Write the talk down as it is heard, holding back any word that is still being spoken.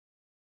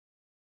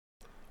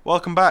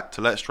Welcome back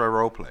to Let's Try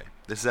Roleplay.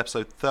 This is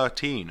episode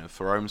 13 of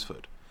For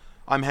Ohmsford.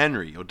 I'm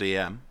Henry, your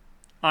DM.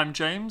 I'm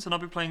James, and I'll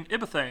be playing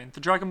Ibathane, the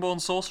Dragonborn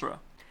Sorcerer.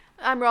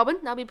 I'm Robin,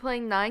 and I'll be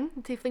playing Nine,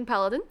 the Tiefling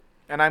Paladin.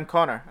 And I'm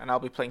Connor, and I'll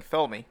be playing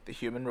Tholme, the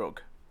Human Rogue.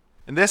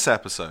 In this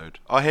episode,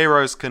 our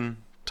heroes can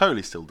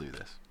totally still do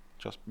this.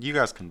 Just, you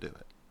guys can do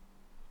it.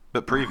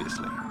 But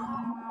previously...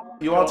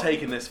 You are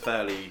taking this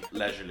fairly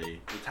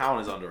leisurely. The town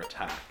is under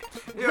attack.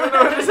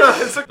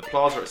 The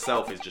plaza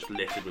itself is just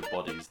littered with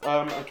bodies.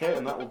 Okay,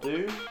 and that will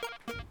do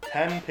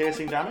 10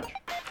 piercing damage,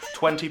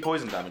 20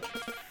 poison damage.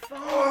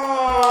 What,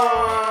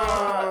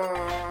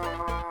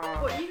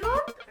 you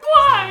got?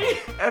 Why?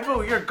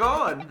 Evo, you're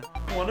gone!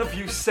 One of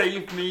you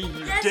save me,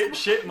 you Yes,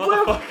 dipshit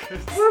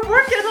motherfuckers. We're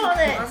working on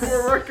it!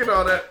 We're working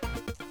on it!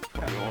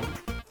 Hang on.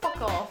 Fuck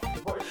off.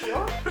 What is she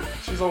on?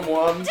 She's on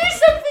one. Do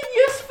something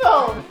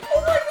useful!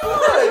 Oh my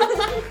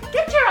god!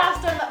 Get your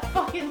ass down that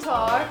fucking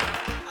tower!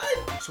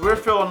 So we're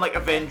feeling like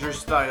Avengers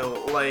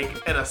style,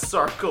 like in a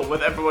circle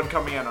with everyone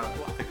coming in on it.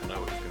 I think I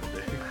know what he's going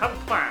to do. Have a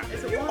plan.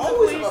 It's You a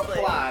always have a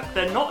wonderful plan.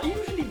 They're not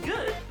usually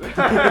good.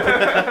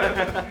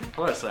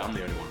 Let's say I'm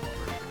the only one.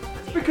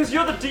 It's because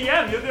you're the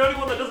DM, you're the only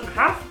one that doesn't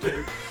have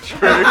to.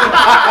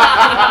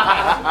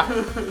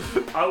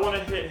 I want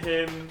to hit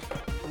him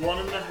 1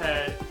 in the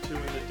head, 2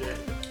 in the dick.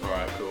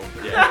 Alright, cool.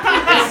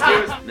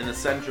 Yeah. And in the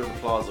centre of the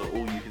plaza,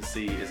 all you can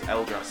see is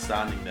Eldrath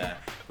standing there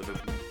with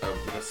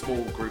a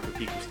small group of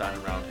people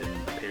standing around him,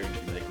 appearing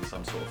to be making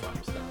some sort of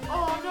final stand.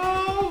 Oh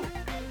no!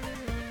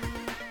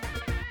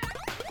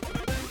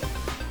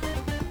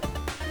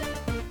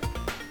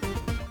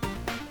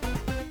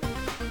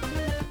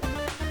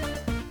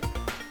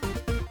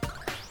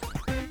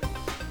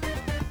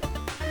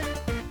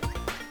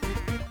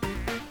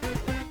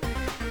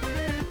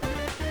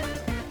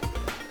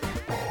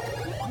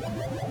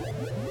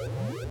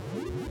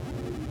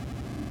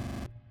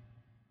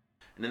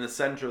 And in the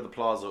centre of the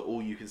plaza,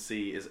 all you can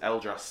see is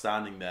Eldrath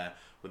standing there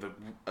with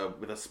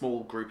a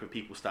small group of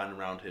people standing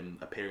around him,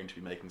 appearing to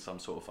be making some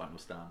sort of final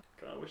stand.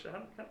 God, I wish I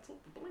hadn't cancelled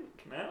the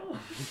blink now.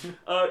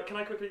 Can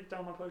I quickly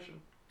down my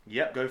potion?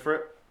 Yep, go for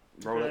it.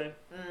 Roll it.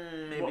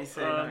 Maybe What,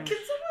 say um, nine. Can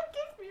someone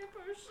give me a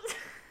potion?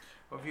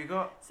 What have you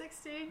got?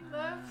 16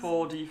 left.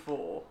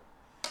 4d4.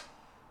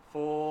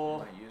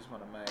 4, I use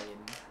one of mine.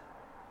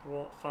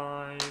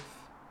 5,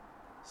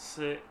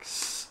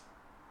 6,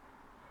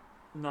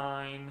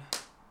 9,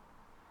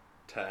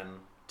 10.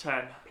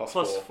 10. Plus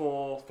Plus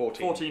 4. 4.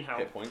 14 health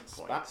hit points.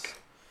 Back.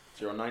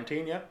 So you're on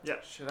 19, yeah?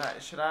 Should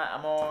I?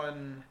 I'm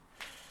on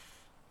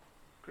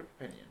group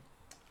opinion.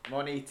 I'm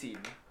on 18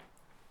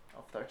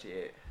 of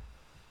 38.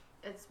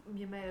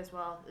 You may as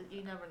well.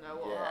 You never know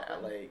what will Yeah,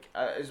 happen. like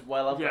as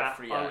well. I've got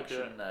free I would do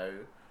action it. now.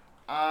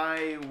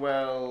 I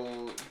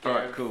will give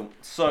Alright, cool.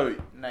 So,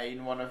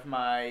 9 one of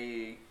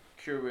my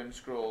Cure Wound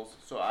scrolls,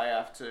 so I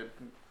have to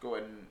go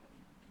and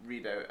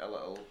read out a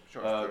little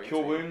short story.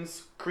 Cure to you.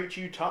 Wounds.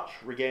 Creature you touch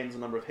regains a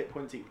number of hit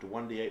points equal to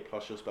 1d8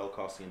 plus your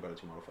spellcasting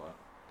ability modifier.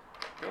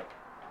 So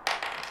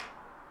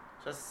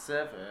that's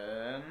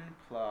 7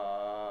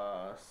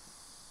 plus.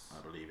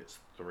 I believe it's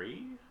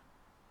 3.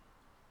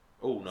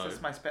 Oh no. So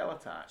that's my spell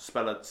attack.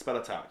 Spell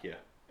attack, yeah.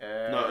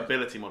 No,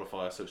 ability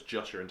modifier, so it's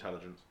just your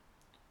intelligence.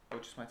 Oh,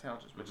 just my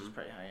intelligence, which is Mhm.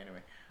 pretty high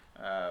anyway.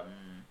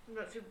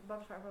 That's your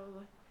modifier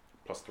probably.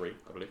 Plus 3,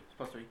 I believe.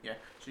 Plus 3, yeah.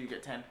 So you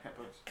get 10 hit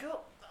points.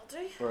 Cool, that'll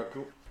do. Alright,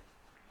 cool.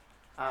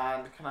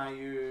 And can I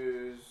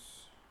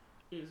use?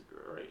 He's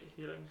great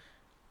healing.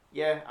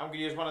 Yeah, I'm gonna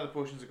use one of the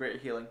potions of greater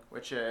healing,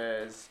 which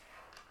is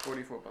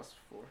 44 plus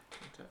 4.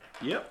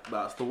 Yep,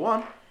 that's the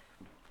one.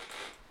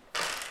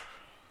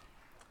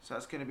 So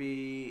that's gonna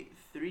be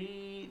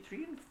 3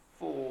 and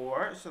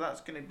 4. So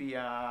that's gonna be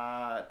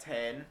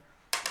 10,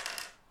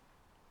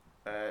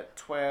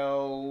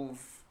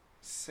 12,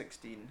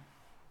 16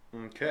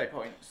 Okay. hit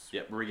points.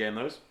 Yep, regain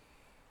those.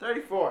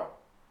 34.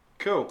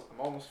 Cool. I'm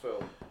almost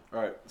full.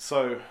 Alright,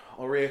 so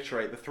I'll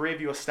reiterate. The three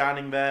of you are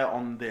standing there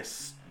on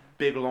this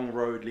big long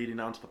road leading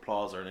down to the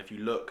plaza, and if you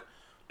look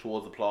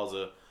towards the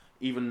plaza,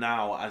 even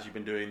now as you've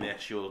been doing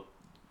this, your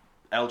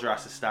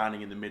Eldrath is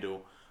standing in the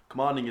middle,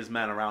 commanding his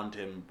men around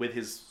him with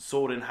his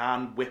sword in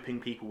hand, whipping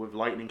people with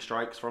lightning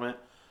strikes from it,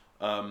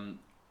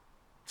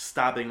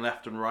 stabbing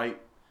left and right.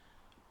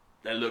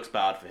 It looks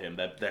bad for him.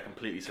 They're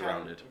completely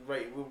surrounded.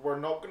 Right, we're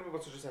not going to be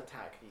able to just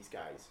attack these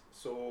guys.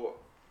 So,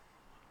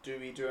 do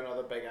we do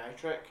another big eye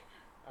trick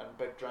and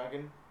big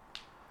dragon?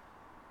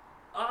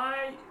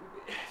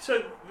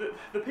 So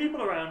the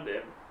people around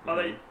him, are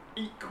they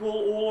equal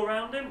all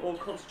around him or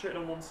concentrated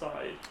on one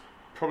side?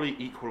 Probably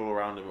equal all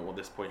around him at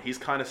this point. He's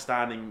kind of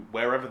standing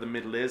wherever the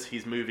middle is.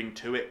 He's moving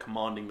to it,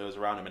 commanding those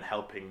around him and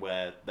helping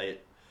where they...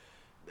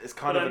 It's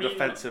kind of a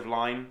defensive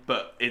line,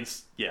 but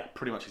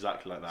pretty much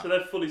exactly like that. So they're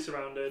fully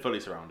surrounded. Fully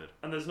surrounded.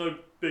 And there's no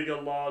bigger,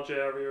 large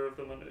area of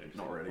them under any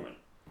Not really. point.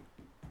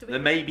 There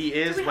maybe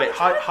is. we Wait,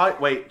 have a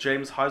wait,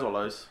 James, highs or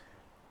lows?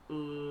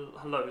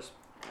 Hellos.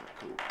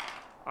 Cool.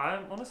 I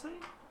honestly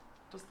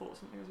just thought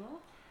something as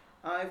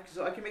well.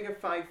 So I can make a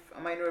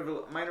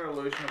minor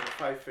illusion of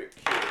a 5-foot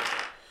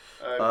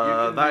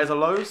cube. That is a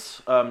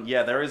lows.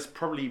 Yeah, there is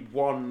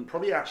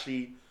probably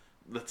actually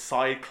the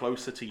side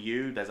closer to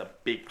you, there's a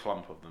big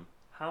clump of them.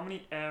 How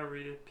many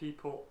area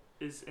people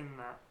is in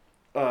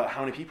that?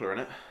 How many people are in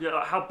it? Yeah,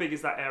 like how big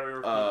is that area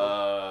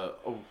of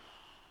people?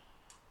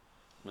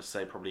 Let's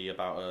say probably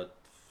about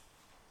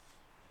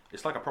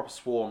it's like a proper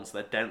swarm, so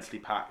they're densely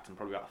packed and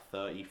probably about a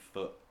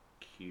 30-foot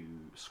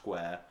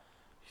square,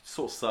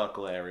 sort of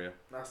circle area.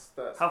 That's.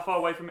 How far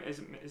away from it is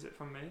it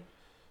from me?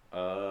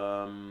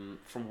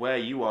 From where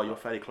you are, you're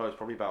fairly close,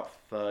 probably about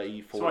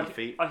 30, 40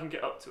 feet. I can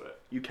get up to it.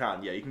 You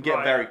can, yeah. You can get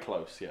Right. very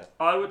close, yeah.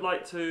 I would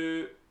like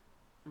to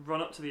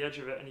run up to the edge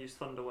of it and use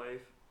Thunder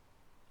Wave.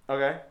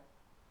 Okay.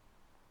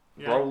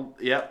 Yeah. Roll,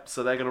 yep.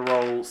 So they're going to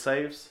roll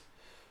saves.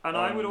 And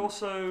I would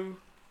also...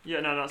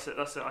 Yeah, no, that's it.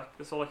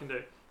 That's all I can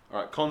do.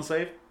 All right, con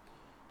save.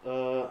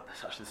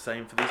 It's actually the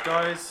same for these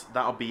guys.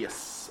 That'll be a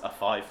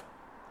 5.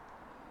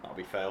 That'll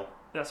be fail.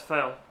 That's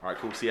fail. Alright,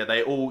 cool. So yeah,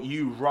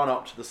 you run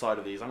up to the side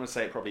of these. I'm going to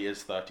say it probably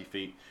is 30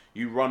 feet.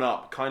 You run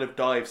up, kind of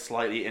dive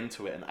slightly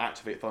into it and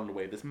activate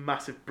Thunderwave. This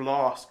massive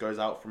blast goes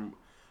out from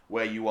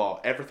where you are.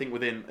 Everything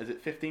within, is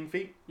it 15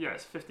 feet? Yeah,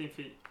 it's 15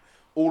 feet.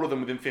 All of them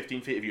within 15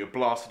 feet of you are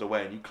blasted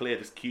away and you clear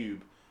this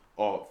cube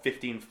of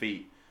 15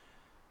 feet.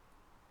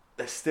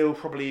 There's still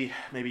probably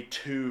maybe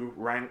 2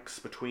 ranks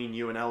between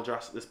you and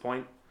Eldrass at this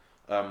point.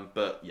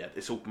 But yeah,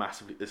 it's all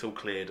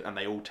cleared and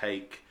they all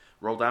take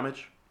roll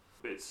damage.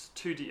 It's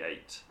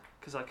 2d8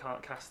 because I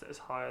can't cast it as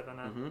higher than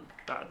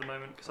that at the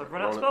moment because I've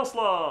run Roll out of spell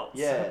slots.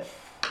 Yeah.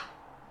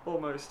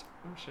 Almost.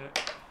 Oh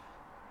shit.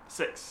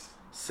 6.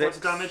 6 points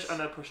of damage and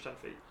they're pushed 10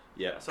 feet.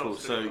 Yeah, So cool.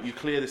 it's So good. you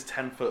clear this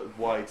 10-foot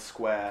wide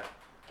square,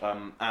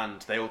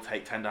 and they all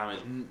take 10 damage.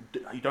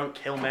 You don't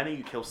kill many,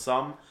 you kill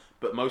some,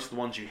 but most of the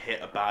ones you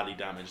hit are badly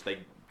damaged. They're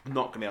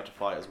not going to be able to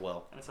fight as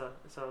well. And it's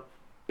a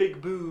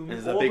big boom.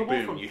 It's a big audible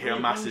boom. from You hear a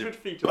 300 massive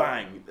feet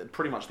away. bang.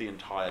 Pretty much the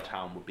entire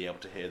town would be able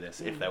to hear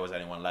this if there was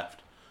anyone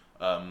left.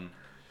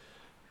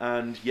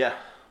 And yeah,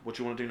 what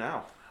do you want to do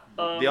now?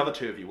 The other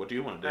 2 of you, what do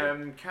you want to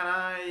do?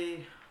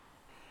 Can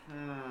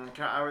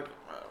I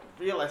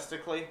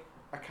realistically,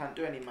 I can't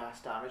do any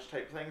mass damage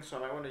type thing, so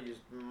I might want to use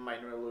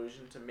minor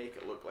illusion to make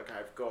it look like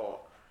I've got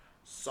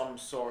some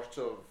sort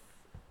of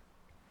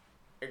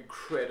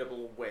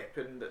incredible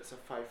weapon that's a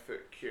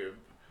 5-foot cube,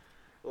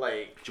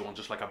 like. Do you want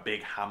just like a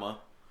big hammer?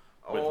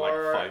 With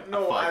Or like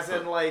no, a 5 as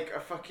foot? in like a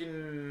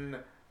fucking.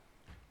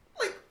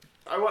 Like,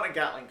 I want a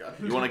Gatling gun.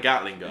 You want a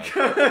Gatling gun?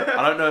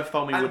 I don't know if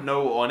Tommy would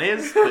know what one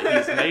is, but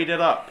he's made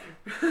it up.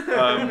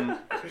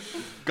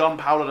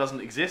 Gunpowder doesn't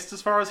exist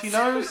as far as he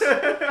knows,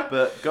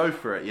 but go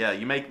for it. Yeah,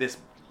 you make this.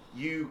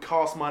 You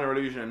cast minor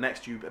illusion, and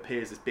next to you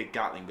appears this big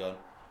Gatling gun.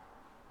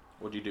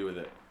 What do you do with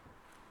it?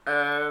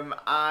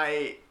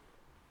 I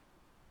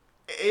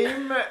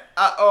aim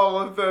at all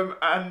of them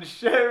and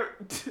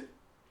shout.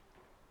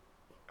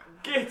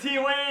 Get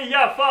away, you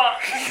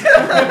fuck!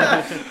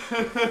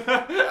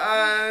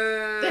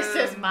 This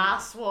is my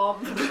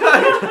swamp. And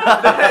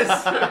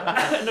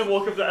then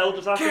walk up to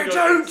Elders after and Get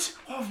go, out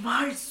of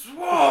my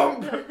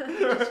swamp!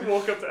 Just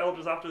walk up to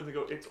Elders after and they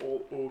go, it's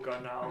all Ogre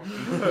now.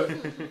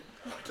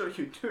 What are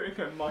you doing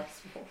in my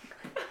swamp?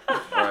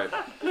 Right.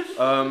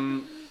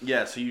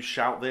 Yeah. So you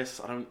shout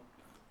this. I don't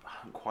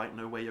quite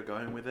know where you're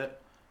going with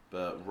it,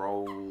 but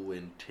roll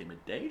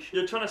intimidation.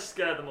 You're trying to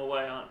scare them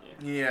away, aren't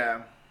you?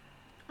 Yeah.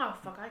 Oh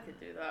fuck, I could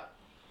do that.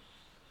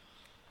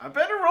 I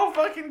better roll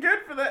fucking good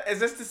for that. Is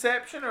this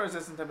deception or is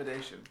this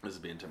intimidation? This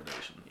would be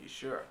intimidation. You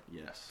sure?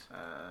 Yes.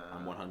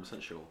 I'm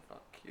 100% sure.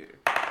 Fuck you.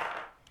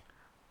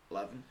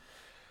 11.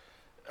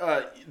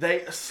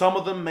 Some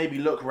of them maybe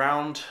look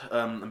round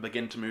and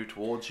begin to move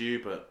towards you,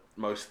 but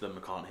most of them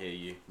can't hear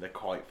you. They're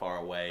quite far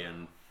away,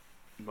 and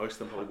most of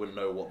them probably wouldn't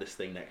know what this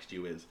thing next to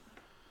you is.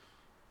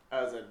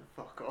 As in,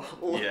 fuck off.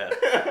 Yeah.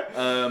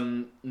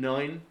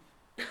 9.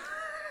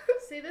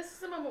 See, this is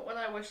the moment when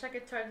I wish I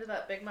could turn to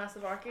that big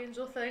massive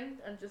archangel thing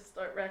and just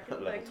start wrecking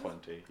Level things.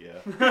 20. Yeah.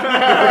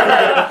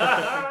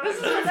 This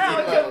is when that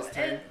would Levels come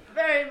too. in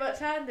very much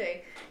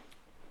handy.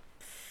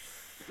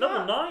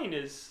 Level 9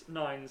 is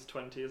 9's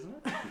 20, isn't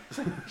it?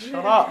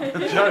 Shut up.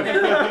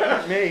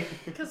 Joke. Me.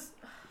 Because,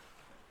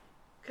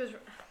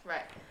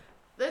 right,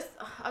 this,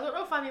 I don't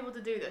know if I'm able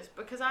to do this,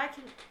 because I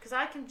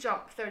can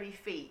jump 30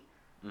 feet.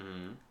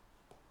 Mm-hmm.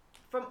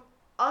 From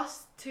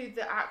us to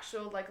the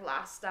actual, like,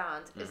 last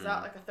stand, is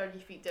that, like, a 30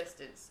 feet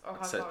distance? Or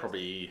how So far it's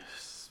probably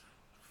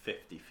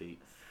 50 feet.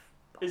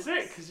 Is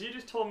it? Because you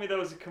just told me there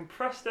was a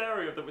compressed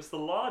area that was the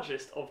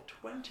largest of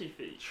 20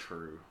 feet.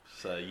 True.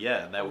 So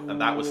yeah, and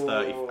that was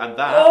 30, and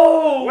that,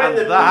 Oh! and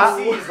that,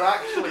 PCs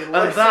actually and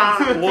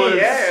that was,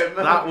 PM.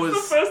 that It's the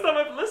was, first time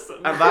I've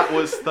listened. and that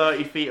was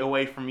 30 feet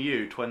away from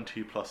you.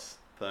 20 plus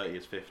 30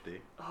 is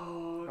 50.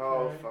 Oh, okay.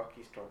 Oh, fuck,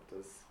 he's trumped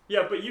us.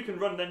 Yeah, but you can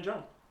run then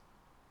jump.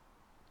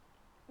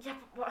 Yeah,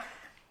 but what?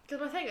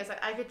 Because my thing is,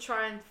 like, I could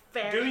try and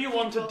ferry Do you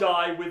want to people-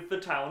 die with the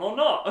town or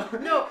not?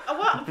 No,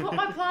 what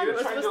my plan You're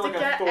was trying to to do like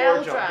get a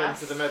Thor jump Eldrath.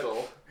 into the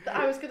middle. That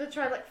I was going to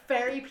try and, like,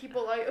 ferry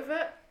people out of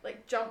it.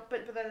 Like, jump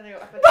it, but then I go,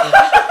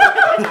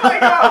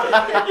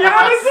 You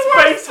want to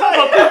space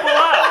other people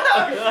out?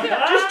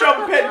 Just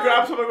jump in,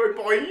 grab someone, go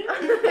boing,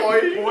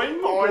 boing,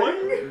 Boing,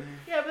 boing.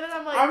 Yeah, but then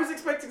I'm like... I was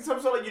expecting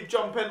some sort of you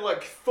jump in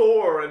like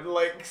Thor and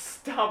like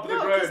stab the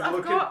No, because ground.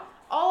 I've got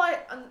all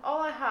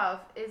I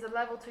have is a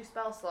level 2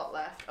 spell slot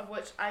left, of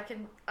which I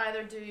can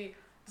either do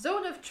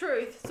Zone of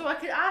Truth, so I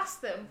could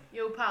ask them,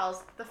 yo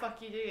pals, the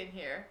fuck you doing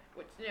here?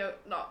 Which, you know,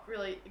 not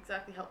really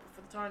exactly helpful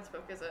for the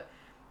townsfolk, is it?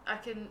 I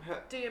can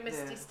do a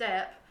Misty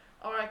Step,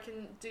 or I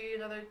can do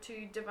another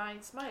 2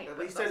 Divine Smite. At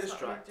but least I that's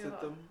not really distracted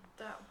do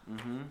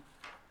them.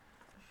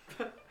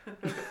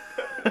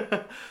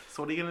 that.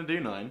 So what are you gonna do,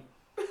 Nine?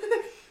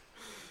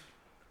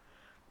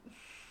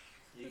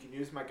 You can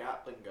use my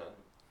Gatling gun.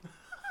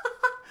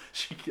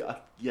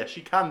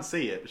 She can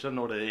see it, but she doesn't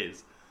know what it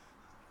is.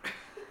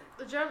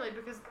 Generally,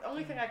 because the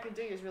only thing I can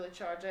do is really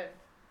charge in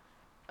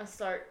and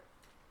start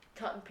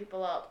cutting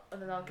people up,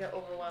 and then I'll get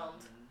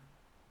overwhelmed.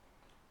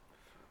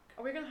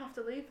 Are we gonna have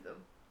to leave them?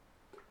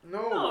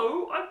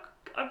 No,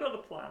 I've got a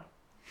plan.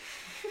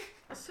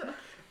 So,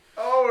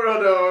 Oh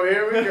no,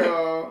 here we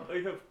go. I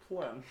have a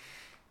plan.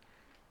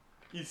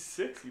 You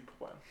sexy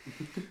plan.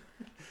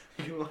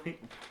 You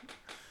like?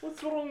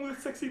 What's wrong with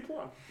sexy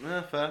plan?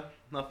 Fair.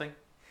 Nothing.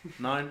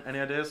 Nine. Any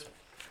ideas?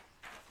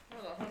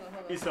 hold on.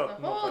 He's not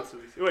Hold. so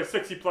easy. Wait,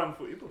 sexy plan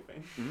for evil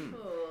thing.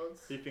 Hold.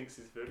 He thinks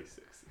he's very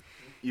sexy.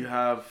 You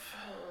have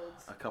Hold.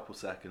 a couple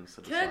seconds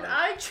to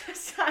decide.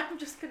 I'm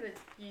just gonna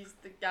use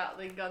the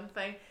Gatling gun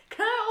thing.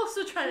 Can I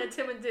also try and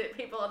intimidate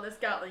people on this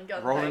Gatling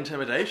gun Roll thing?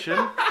 intimidation.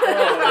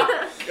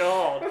 Oh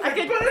god. I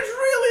could, But it's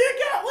really a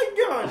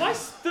Gatling gun. If I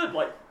stood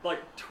like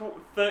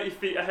 30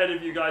 feet ahead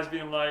of you guys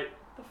being like,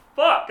 the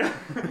fuck?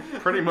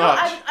 Pretty no,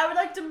 much. I would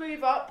like to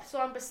move up so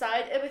I'm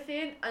beside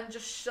everything and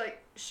just like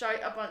shout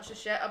a bunch of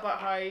shit about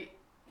how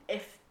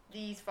if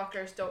these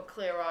fuckers don't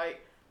clear out,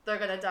 they're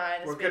gonna die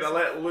in the We're space. gonna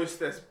let loose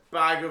this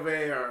bag of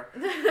air.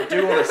 I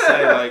do want to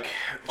say, like,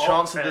 Oh,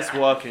 chance of this fair.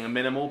 working are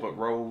minimal, but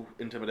roll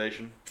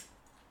intimidation.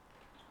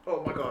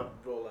 Oh my god,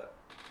 roll it.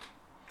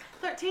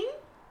 13?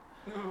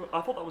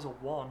 I thought that was a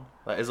 1.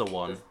 That is a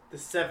 1. The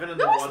 7 and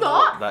No, the it's 1.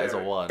 not. look That is a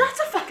very- 1. That's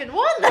a fucking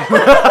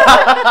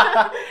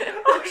 1!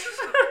 Jesus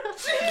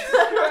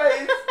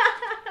Christ.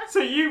 So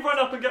you run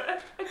up and go,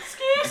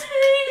 excuse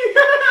me!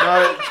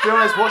 No, to be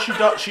honest,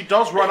 what she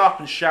does run up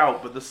and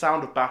shout, but the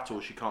sound of battle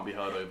she can't be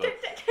heard over. Do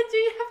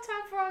you have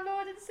time for our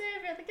Lord and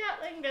Saviour, the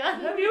Gatling gun?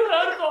 Have you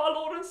heard of our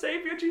Lord and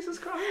Saviour Jesus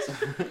Christ?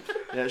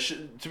 Yeah,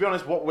 to be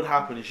honest, what would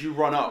happen is you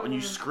run up and you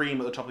scream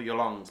at the top of your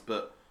lungs,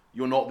 but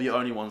you're not the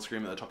only one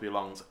screaming at the top of your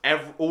lungs.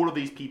 All of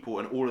these people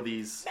and all of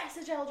these...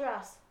 Message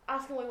Eldrass.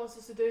 Ask him what he wants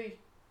us to do.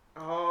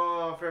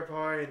 Oh, fair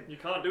point. You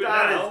can't do it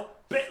That now.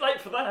 Bit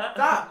late for that.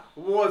 That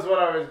was what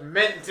I was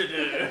meant to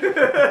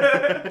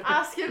do.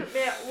 Ask him,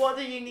 mate, what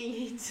do you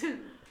need?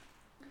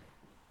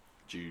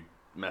 Do you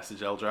message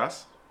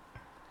Eldrass?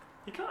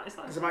 You can't. It's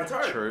not. Is it my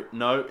turn? True.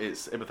 No,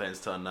 it's Ibathane's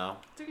turn now.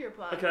 Do your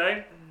plan.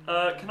 Okay.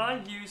 Can I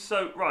use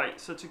so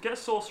to get a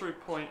sorcery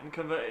point and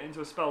convert it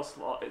into a spell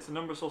slot? It's a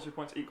number of sorcery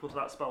points equal to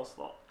that spell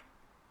slot.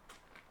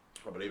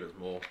 I believe it's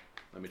more.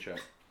 Let me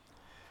check.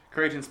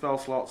 Creating spell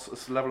slots.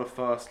 It's level of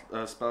first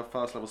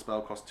level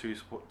spell costs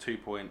 2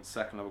 points.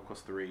 Second level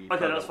costs 3. Okay, third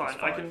that's level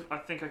fine. costs 5. I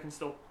think I can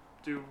still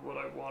do what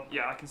I want.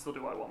 Yeah, I can still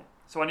do what I want.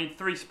 So I need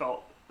 3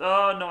 spell. No,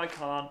 I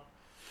can't.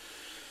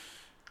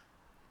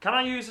 Can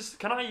I use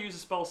a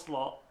spell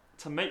slot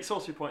to make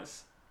sorcery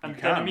points and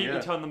You then can, immediately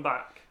yeah. turn them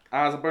back?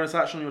 As a bonus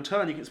action on your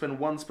turn, you can spend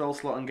 1 spell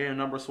slot and gain a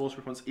number of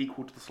sorcery points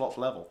equal to the slot's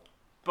level.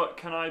 But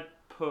can I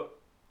put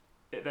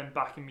it then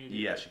back immediately?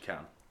 Yes, you can.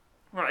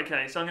 Right,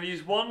 okay, so I'm going to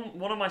use one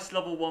of my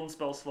level 1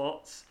 spell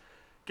slots,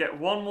 get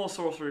 1 more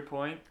sorcery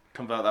point,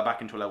 Convert that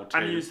back into a level 2.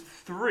 and use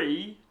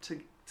 3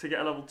 to get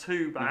a level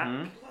 2 back,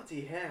 Mhm.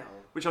 Bloody hell.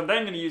 which I'm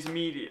then going to use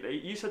immediately.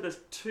 You said there's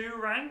 2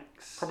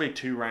 ranks? Probably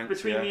 2 ranks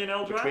Between yeah. me and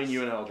Eldrass? Between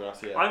you and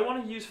Eldrass, yeah. I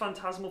want to use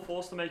Phantasmal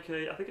Force to make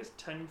I think it's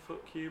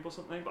 10-foot cube or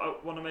something, but I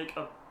want to make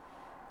a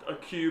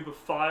cube of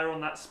fire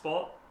on that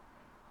spot.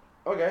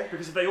 Okay.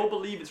 Because if they all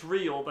believe it's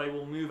real, they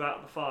will move out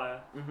of the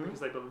fire, Mhm. because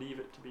they believe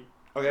it to be.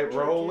 Okay,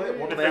 roll it.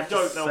 What do If they have to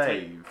don't, they'll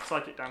save? take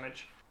psychic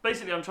damage.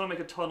 Basically, I'm trying to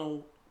make a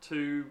tunnel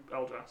to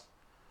Eldrass.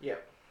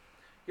 Yep.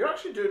 You're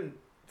actually doing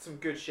some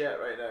good shit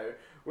right now.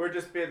 We're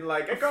just being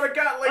like, I got a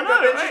Gatling I know,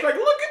 gun, and she's right? like,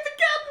 look at the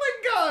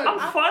Gatling gun!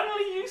 I'm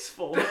finally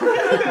useful.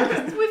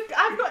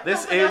 I've got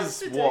This nothing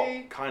else is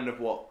to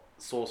what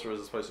sorcerers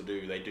are supposed to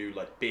do. They do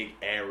like big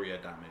area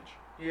damage.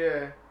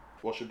 Yeah.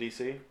 What's your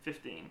DC?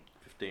 15.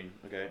 15.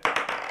 Okay.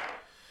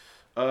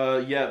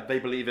 Yeah, they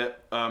believe it.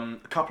 A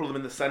couple of them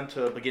in the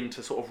center begin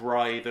to sort of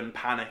writhe and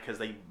panic as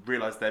they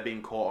realize they're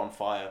being caught on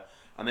fire,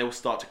 and they will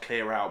start to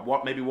clear out.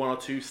 Maybe 1 or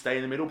 2 stay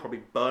in the middle,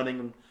 probably burning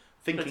and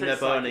thinking They they're take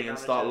burning, psychic and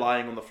damage, start yeah.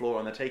 lying on the floor,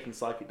 and they're taking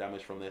psychic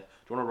damage from there. Do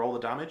you want to roll the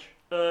damage?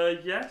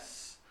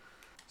 Yes.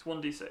 It's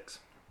 1d6.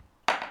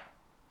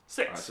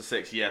 6. Alright, so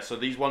 6. Yeah. So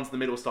these ones in the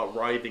middle start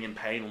writhing in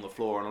pain on the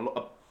floor, and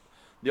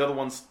the other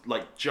ones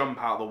like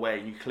jump out of the way,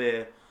 and you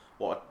clear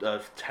a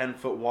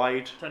 10-foot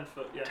wide. 10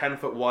 foot, yeah.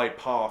 10-foot wide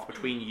path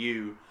between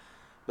you,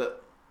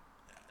 but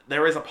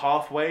there is a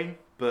pathway,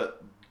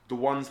 but the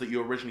ones that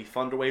you originally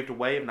thunderwaved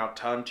away have now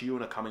turned to you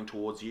and are coming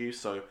towards you,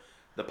 so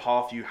the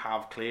path you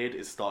have cleared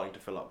is starting to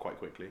fill up quite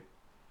quickly.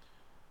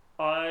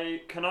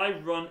 Can I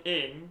run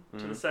in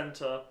to Mhm. the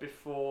centre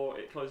before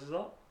it closes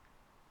up?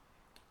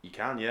 You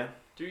can, yeah.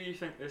 Do you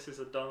think this is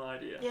a dumb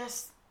idea?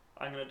 Yes.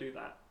 I'm gonna do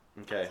that.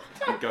 Okay,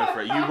 go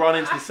for it. You run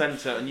into the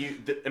centre,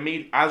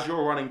 and as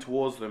you're running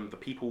towards them, the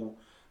people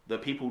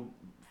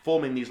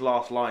forming these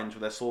last lines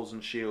with their swords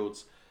and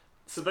shields.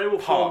 So they will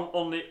form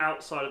on the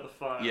outside of the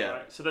fire, Yeah.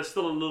 right? So there's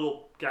still a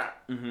little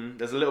gap. Mm-hmm.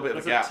 There's a little bit of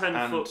a There's gap, a 10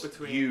 and foot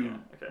between. you Yeah,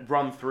 okay.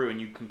 run through, and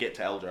you can get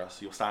to Eldrath.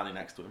 So you're standing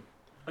next to him.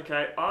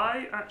 Okay,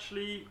 I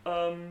actually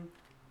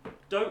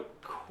don't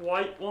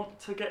quite want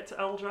to get to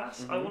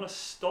Eldrath. I Mhm. want to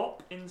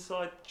stop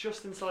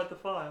just inside the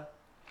fire.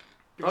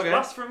 Because Okay. it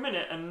lasts for a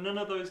minute, and none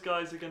of those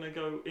guys are gonna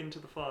go into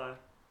the fire.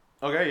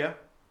 Okay, yeah,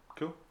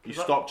 cool. You Is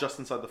that- stop just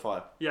inside the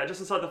fire. Yeah, just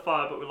inside the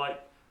fire, but we're like,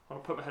 I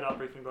want to put my head out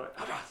briefly and be like,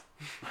 Eldrath!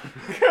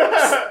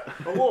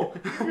 Oh,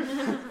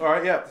 all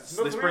right, yeah. This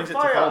Nothing brings it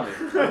with to fire.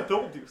 Tholme. I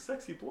told you,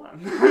 sexy plan.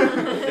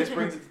 This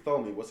brings it to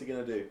Tholme. What's he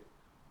gonna do?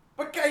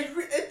 But guys,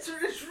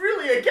 it's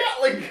really a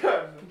Gatling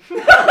gun.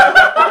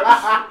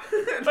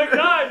 Thank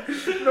God!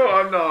 No,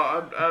 I'm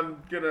not.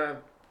 I'm gonna.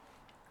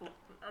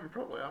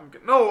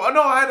 No,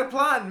 I had a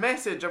plan.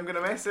 Message. I'm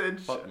gonna message.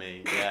 Fuck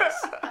me.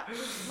 Yes. This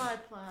is my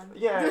plan.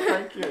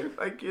 Yeah,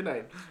 thank you,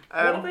 Nine. What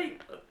are they?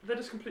 They're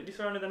just completely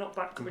surrounded. They're not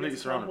back. Completely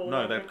against the town surrounded. hall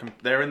No, or anything?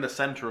 they're in the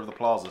centre of the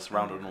plaza,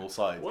 surrounded on all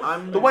sides.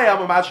 What? The way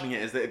I'm imagining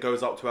it is that it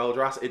goes up to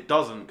Eldrath. It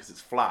doesn't because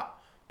it's flat.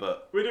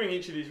 But We're doing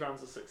each of these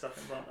rounds of 6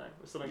 seconds, aren't they?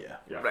 We're still in,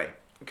 Yeah. Right.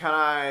 Can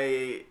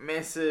I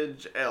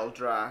message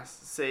Eldrath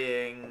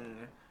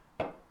saying,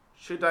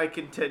 should I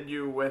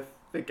continue with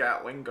the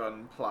Gatling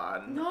gun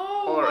plan?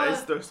 No. Or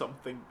is there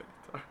something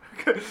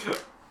better?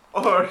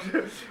 Or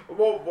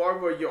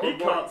what were you? He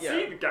can't yeah.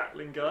 see the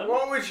Gatling gun.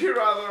 What would you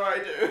rather I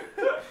do?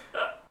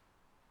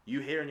 you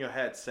hear in your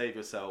head, "Save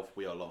yourself.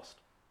 We are lost."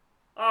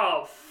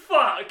 Oh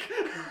fuck!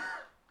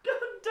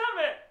 God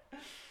damn it!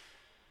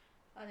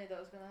 I knew that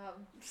was gonna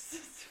happen.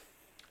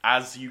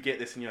 As you get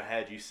this in your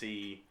head, you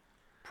see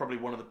probably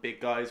one of the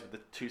big guys with the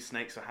two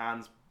snakes for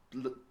hands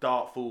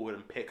dart forward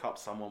and pick up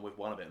someone with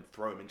one of it and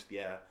throw him into the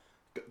air,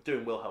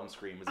 doing Wilhelm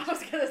scream as I he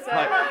was gonna say.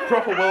 like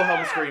proper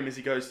Wilhelm scream as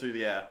he goes through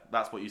the air.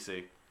 That's what you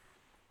see.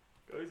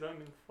 Goes on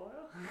in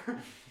fire.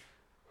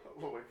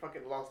 Well, we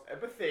fucking lost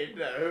everything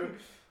now.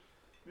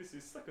 This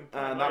is second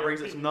time. And that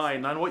brings it to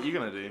 9. 9, what are you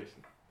gonna do?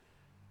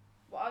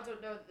 Well, I don't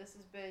know that this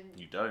has been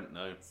You don't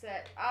know.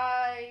 set.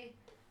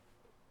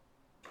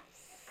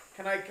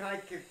 Can I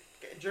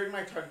during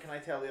my turn? Can I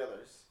tell the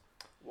others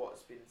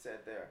what's been said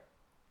there?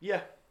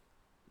 Yeah.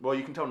 Well,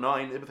 you can tell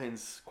 9.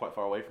 Ibethane's quite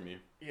far away from you.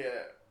 Yeah.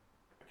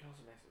 I can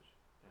also message.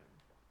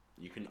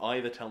 You can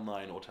either tell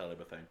 9 or tell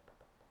Ibethane.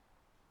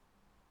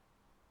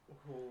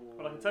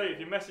 Well, I can tell you, if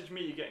you message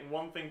me, you're getting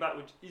one thing back,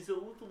 which is a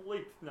little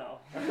late now.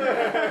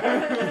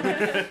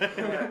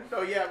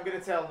 No, yeah, I'm gonna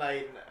tell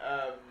Nine.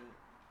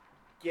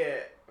 Yeah,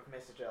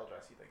 message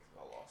Eldrath. He thinks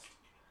we're lost.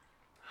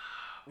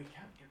 We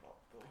can't give up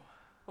though.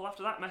 Well,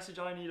 after that message,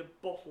 I need a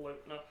bottle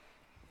opener.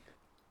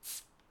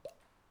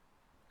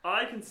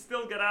 I can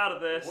still get out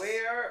of this.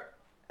 Where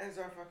is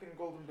our fucking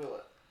golden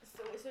bullet?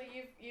 So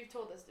you've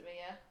told this to me,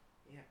 yeah?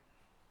 Yeah.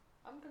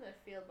 I'm gonna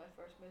fail my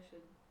first mission.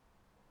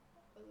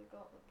 As a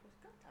gauntlet plus.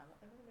 God damn it!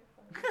 I'm gonna make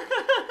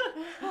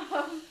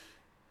fun.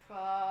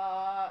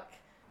 Fuck.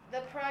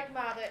 The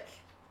pragmatic,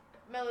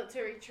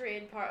 military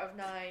trained part of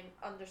 9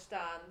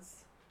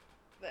 understands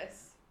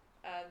this,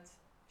 and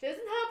she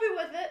isn't happy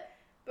with it,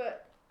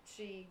 but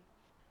she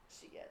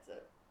gets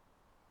it.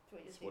 So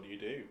we just So what do you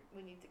do?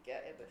 we need to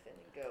get everything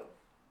and go.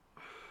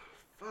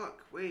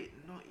 Fuck! Wait,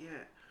 not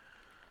yet.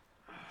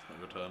 It's not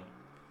your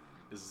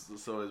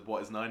turn.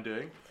 What is 9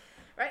 doing?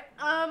 Right.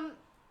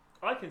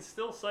 I can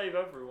still save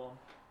everyone.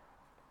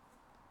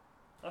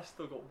 I've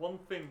still got one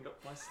thing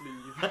up my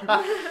sleeve.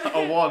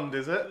 A wand,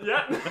 is it?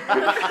 Yeah.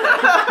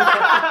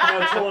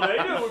 A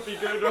tornado would be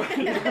good right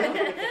now.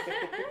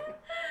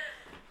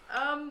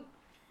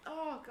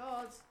 Oh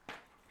god.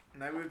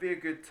 Now would be a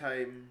good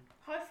time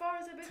How far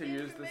is it to between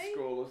use for the me?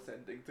 scroll of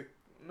sending to.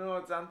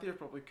 No, Xanthir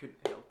probably couldn't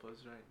help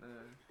us right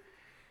now.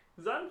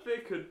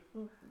 Xanthir could.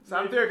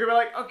 Xanthir could be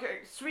like, okay,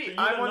 sweet,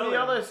 But you I'm don't on know the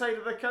him. other side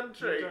of the You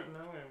country. don't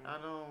know him. I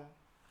know.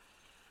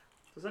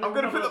 Does I'm anyone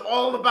gonna have put a- them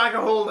all in the bag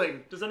of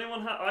holding. Does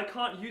anyone have? I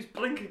can't use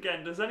blink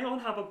again. Does anyone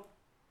have a?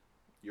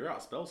 You're out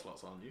of spell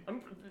slots, aren't you?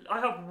 I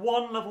have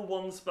one level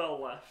 1 spell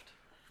left.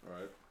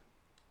 Alright.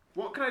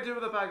 What can I do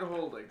with a bag of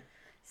holding?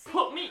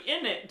 Put me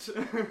in it.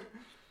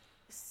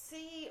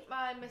 See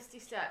my Misty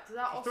Step. Does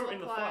that If you also throw it in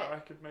the apply fire, I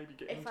could maybe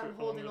get if into I'm it.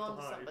 holding long on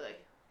to enough hide. somebody?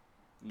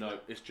 No,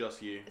 it's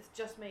just you. It's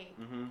just me.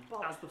 Mm-hmm.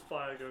 But As the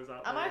fire goes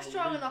out. Am they I all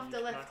strong enough leave. to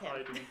Can I lift him?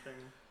 hide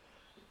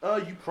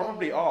anything? You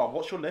probably are.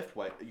 What's your lift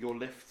weight? Your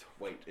lift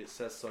weight. It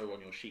says so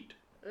on your sheet.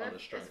 Under lift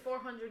is strength.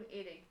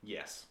 480.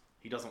 Yes.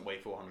 He doesn't weigh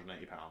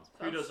 480 pounds.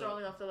 So Who I'm doesn't? strong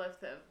enough to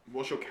lift him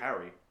What's your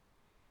carry?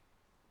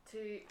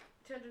 to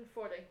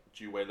 240.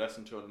 Do you weigh less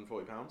than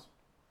 240 pounds?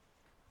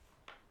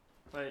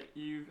 Wait, have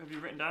you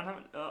written down how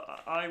much?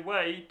 I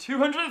weigh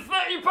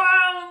 230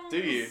 pounds. Do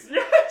you?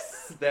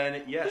 Yes.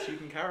 Then yes, you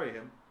can carry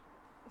him.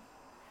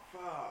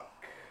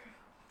 Fuck.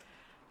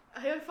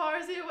 How far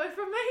is he away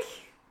from me?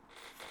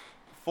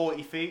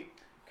 40 feet.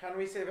 Can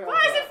we save it? Why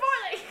is it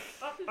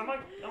 40? Am I?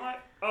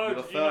 Oh, You're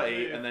did you not 30,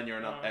 move? and then you're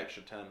an Oh.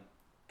 extra 10.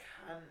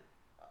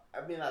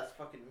 I mean, that's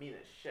fucking mean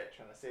as shit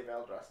trying to save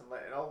Eldrass and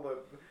letting all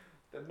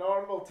the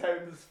normal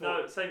towns.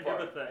 No, save the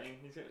other thing.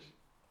 He's gonna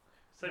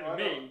save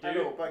me, dude. I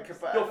know, but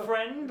Your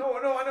friend. No,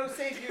 I know,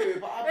 save you,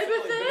 but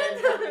absolutely. But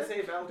then trying to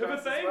save Eldrass The other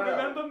as thing. well.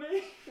 Remember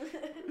me?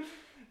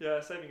 Yeah,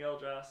 saving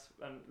Eldrass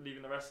and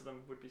leaving the rest of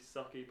them would be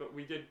sucky, but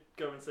we did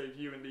go and save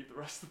you and leave the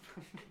rest of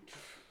them.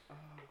 Oh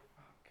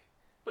fuck.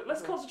 But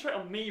let's concentrate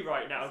on me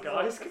right now,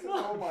 This guys. is Come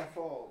all on. my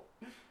fault.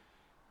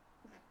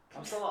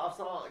 I'm still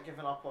not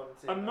giving up on.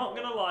 I'm not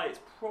gonna lie, it's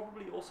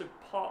probably also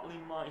partly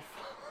my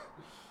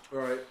fault.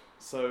 Alright,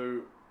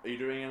 so are you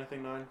doing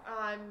anything, 9?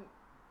 I'm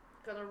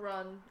gonna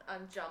run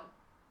and jump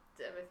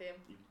to everything.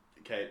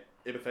 Okay,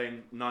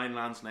 Ibethane, 9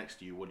 lands next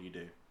to you. What do you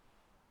do?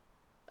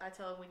 I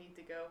tell him we need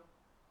to go.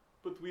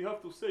 But we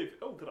have to save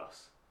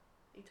Eldrass.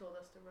 He told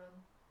us to run.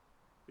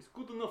 It's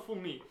good enough for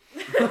me.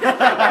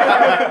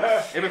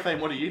 Ibethane,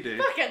 what do you do?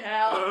 Fucking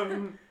hell!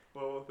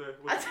 Well,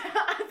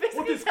 I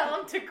basically is- tell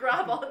him to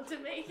grab onto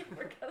me.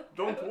 We're gonna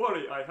don't go.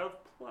 worry, I have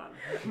plan.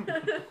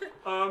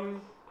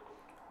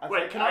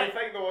 Wait, I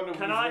think the one who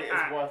can I is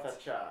act? worth a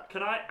chat.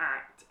 Can I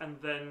act and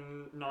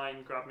then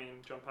 9 grab me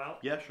and jump out?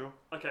 Yeah, sure.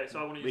 Okay, so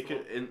I want to We use the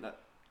one. could.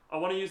 I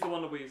want to use the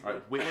one that Weasley.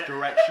 Alright, which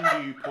direction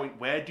do you point?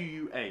 Where do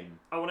you aim?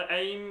 I want to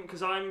aim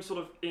because I'm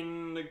sort of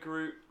in the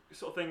group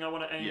sort of thing. I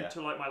want to aim Yeah.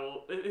 to like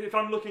if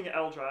I'm looking at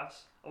Eldrass,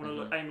 I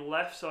want to aim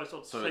left, so I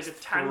sort of So take a it's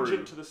tangent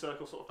through. to the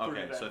circle, sort of through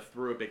Okay, them. so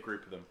through a big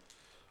group of them.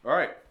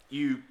 Alright,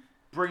 you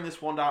bring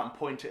this wand out and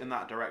point it in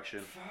that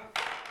direction.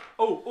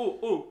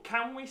 Oh!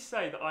 Can we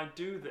say that I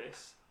do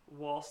this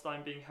whilst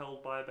I'm being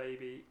held by a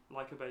baby,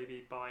 like a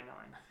baby, by 9?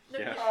 No,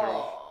 Yeah, you-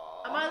 sure.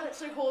 Am I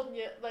literally holding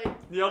you like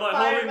You're like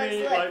holding fireman's me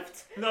lift? like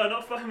no,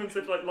 not fireman's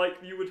lift, like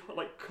you would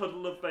like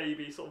cuddle a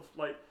baby, sort of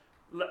like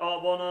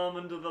one arm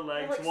under the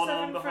legs, like one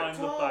arm 7 foot behind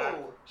the back.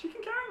 tall. She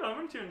can carry me. I'm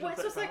only 200 Well,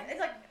 it's just like it's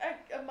like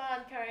a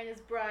man carrying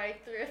his bride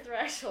through a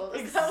threshold.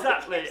 Is that what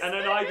exactly, you're and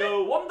then saying? I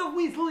go, Wanda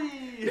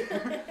Weasley.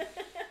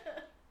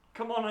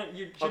 Come on,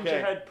 you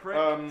gingerhead prick.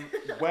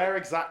 Where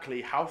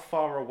exactly, how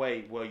far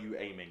away were you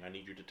aiming? I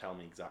need you to tell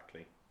me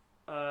exactly.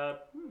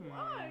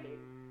 Why?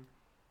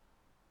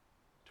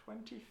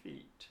 20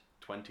 feet,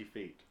 20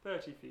 feet.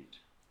 30 feet,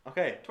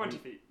 Okay. 20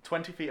 feet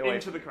 20 feet away.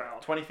 into from the you.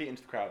 crowd. 20 feet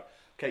into the crowd.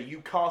 Okay,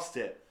 you cast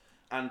it,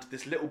 and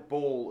this little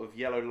ball of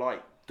yellow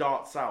light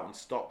darts out and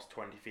stops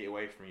 20 feet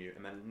away from you,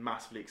 and then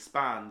massively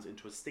expands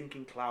into a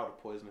stinking cloud of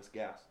poisonous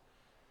gas.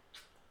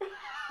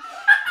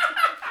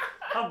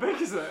 How big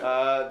is it?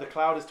 The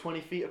cloud is 20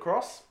 feet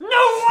across. No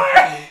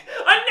way!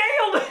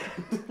 I nailed it!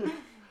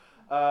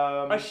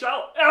 I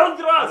shout,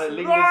 Eldrass,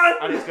 and, run!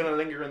 and it's going to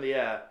linger in the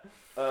air.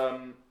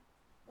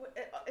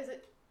 Is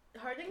it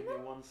hurting Give me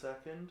them? 1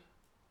 second.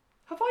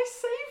 Have I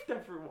saved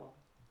everyone?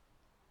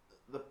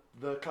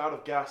 The cloud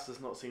of gas does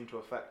not seem to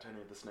affect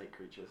any of the snake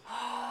creatures.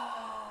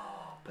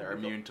 They're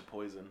immune to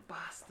poison.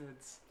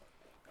 Bastards.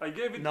 I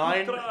gave it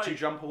 9, a try. do you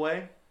jump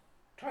away?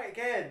 Try it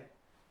again.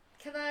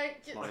 Can I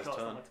just Nice. Oh, it's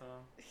turn. not my turn.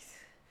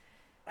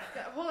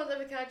 hold on?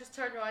 Can I just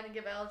turn around and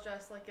give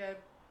Eldrass like a?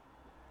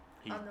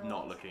 He's On the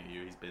not walls. looking at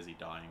you, he's busy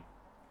dying.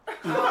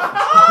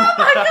 Oh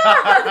my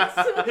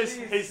god!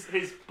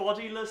 His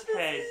bodiless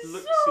head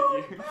looks so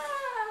at you.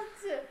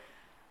 Bad.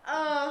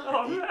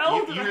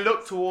 Oh, You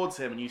look towards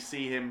him and you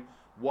see him,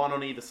 one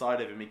on either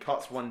side of him. He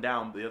cuts one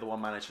down, but the other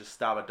one managed to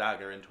stab a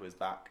dagger into his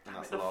back, and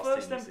that's the, the last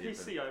first thing you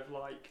see of him. NPC I've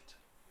liked.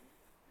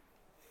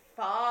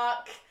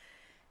 Fuck.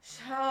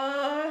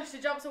 She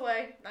jumps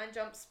away. 9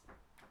 jumps.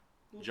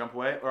 You jump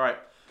away. All right.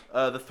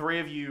 The 3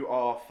 of you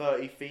are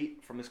 30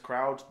 feet from this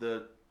crowd.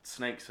 The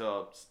snakes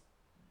are.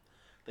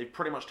 They've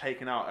pretty much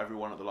taken out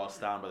everyone at the last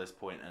stand by this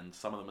point, and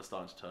some of them are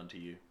starting to turn to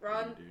you.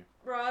 Run. What do you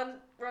do? Run.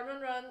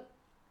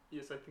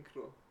 Yes, I think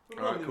so.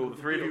 All right, cool. The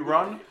 3 of you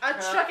run. I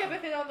chuck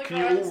everything on the Can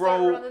ground. you all and start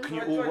roll? running. Can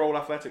you all roll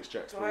athletics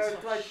checks, Do please?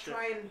 I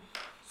try and?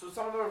 So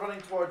some of them are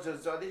running towards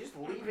us. Are they just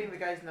leaving the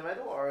guys in the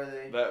middle, or are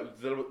they?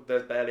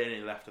 There's barely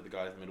any left of the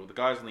guys in the middle. The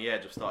guys on the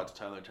edge have started to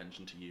turn their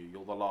attention to you.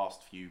 You're the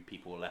last few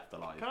people left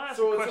alive. Can I ask a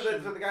So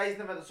question? the guys in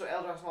the middle. So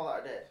Eldrass and all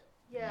that are dead.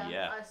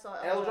 Yeah, I saw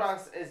it.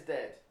 Eldrass is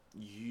dead.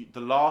 The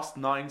last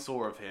 9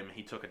 saw of him.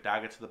 He took a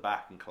dagger to the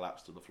back and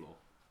collapsed to the floor.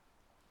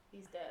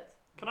 He's dead.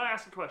 Can I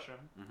ask a question?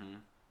 Mm-hmm.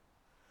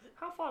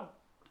 How far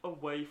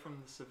away from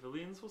the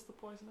civilians was the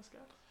poisonous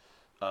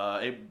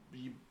gas?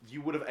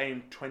 You would have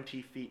aimed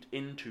 20 feet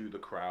into the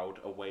crowd,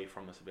 away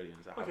from the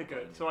civilians. that Okay, haven't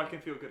good. gone So I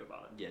anywhere. can feel good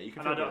about it. Yeah, you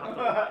can. And I Feel don't good have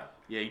about to lie. it.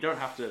 Yeah, you don't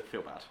have to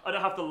feel bad. I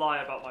don't have to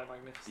lie about my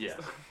magnificence. Yeah.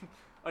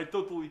 I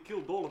totally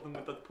killed all of them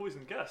with that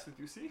poison gas. Did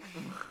you see?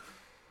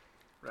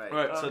 Right.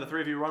 Right. So the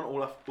 3 of you run.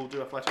 All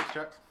do athletics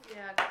checks.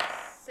 Yeah, I got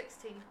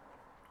 16.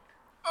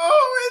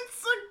 Oh,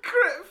 it's a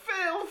crit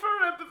fail for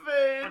I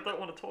Epiphae. don't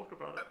want to talk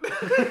about it.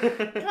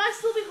 Can I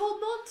still be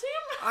holding on to him?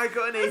 I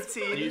got an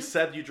 18. You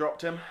said you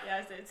dropped him. Yeah,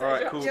 I did. All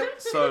right, cool. Yep.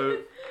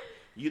 So,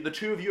 the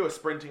 2 of you are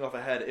sprinting off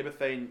ahead.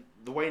 Ibethane,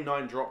 the way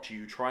 9 dropped you,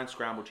 you try and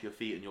scramble to your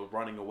feet and you're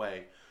running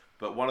away,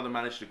 but one of them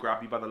managed to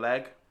grab you by the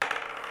leg.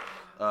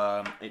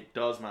 It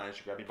does manage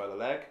to grab you by the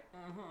leg,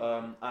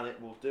 and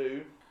it will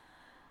do.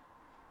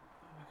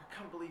 I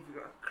can't believe we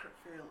got a crit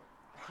fail.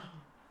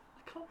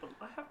 I can't believe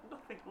I have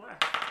nothing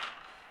left.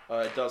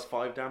 It does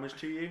 5 damage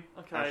to you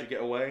Okay. as you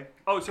get away.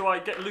 Oh, so I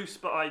get loose,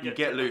 but I get. You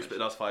get 10 loose, but damage.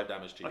 it does 5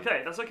 damage to you.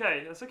 Okay, that's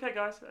okay. That's okay,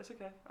 guys. That's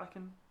okay. I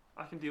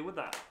can deal with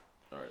that.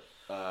 All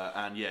right.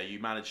 And yeah, you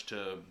manage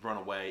to run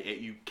away.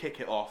 You kick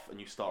it off and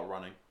you start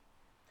running.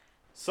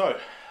 So,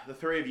 the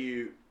 3 of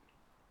you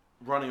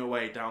running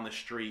away down the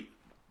street.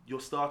 You're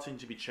starting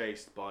to be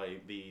chased by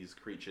these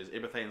creatures.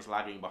 Ibathane's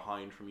lagging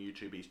behind from you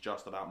two, but he's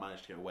just about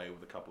managed to get away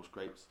with a couple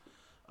scrapes.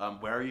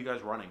 Where are you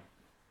guys running?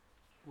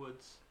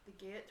 Woods. The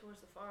gate towards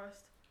the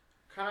forest.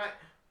 Can I?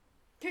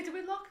 Okay, did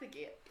we lock the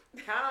gate?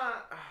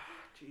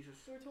 Jesus.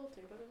 We were told to,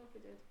 but I don't know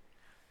if we did.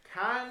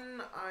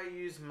 Can I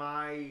use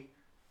my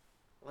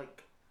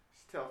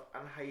stealth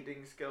and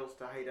hiding skills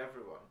to hide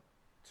everyone?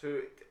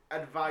 To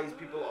advise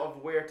people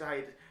of where to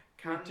hide?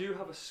 We do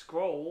have a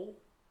scroll.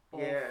 Of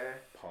Yeah.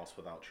 Pass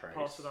without trace.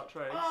 Pass without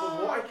trace.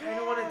 But what I kind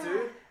of want to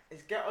do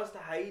is get us to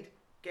hide,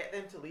 get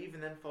them to leave,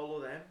 and then follow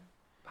them.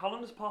 How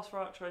long does pass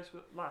without trace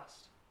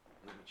last?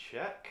 Let me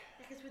check.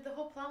 Because the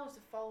whole plan was to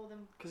follow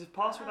them. Because if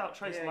pass without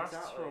trace Yeah, lasts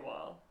exactly. for a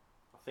while,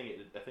 I think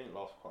it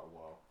lasts quite a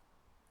while.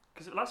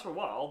 because it lasts for a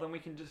while, then we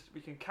can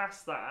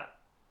cast that,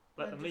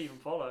 let And them leave just-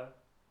 and follow,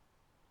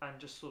 and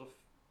just sort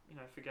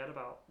of forget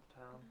about the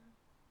town.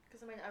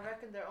 Because I mean, I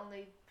reckon their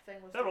only thing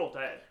was. They're all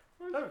dead.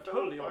 They're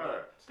totally all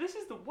dead. This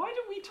is why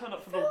did we turn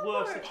up for the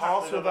worst attack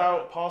Pass they've ever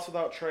had? Pass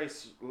without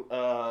trace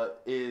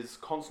is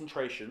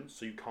concentration,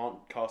 so you can't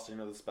cast any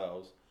other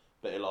spells,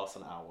 but it lasts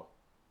an hour.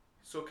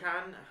 So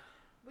can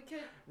We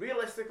could.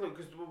 realistically,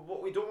 because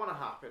what we don't want to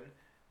happen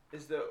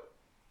is that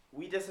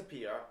we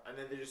disappear and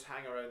then they just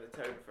hang around the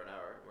town for an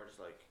hour. And we're just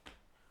like,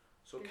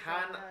 so do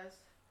can that, guys.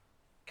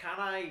 can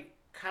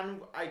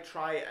I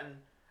try and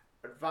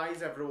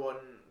advise everyone,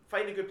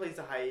 find a good place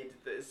to hide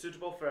that is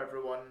suitable for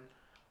everyone?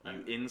 Are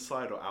you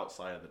inside or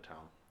outside of the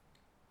town?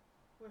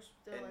 We're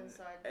still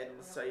inside. but we're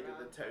Inside not of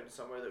the around. town,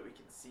 somewhere that we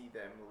can see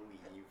them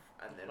leave,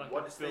 and then Like a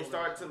once they building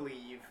start or to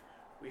leave,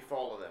 we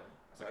follow them.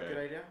 Is that a Okay.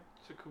 good idea?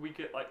 So could we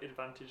get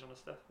advantage on the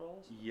stealth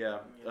rolls? Yeah.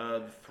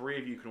 The 3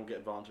 of you can all get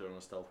advantage on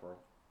a stealth roll.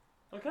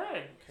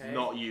 Okay. Okay.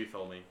 Not you,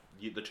 Tholme.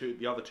 The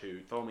other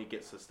two. Tholme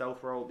gets a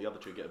stealth roll. The other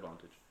two get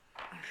advantage.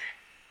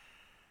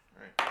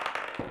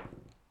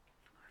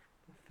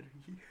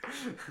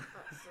 That's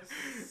a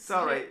It's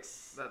alright.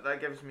 six.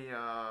 That gives me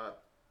a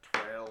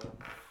 12.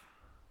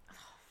 Oh,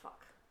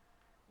 fuck.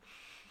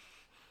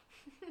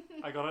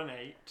 I got an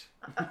 8.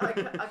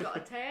 I got a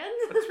 10.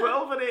 A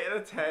 12, an 8, and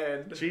a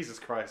 10. Jesus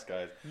Christ,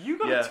 guys. You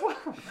got Yeah. a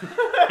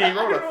 12. He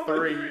rolled I a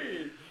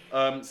 3.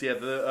 So yeah,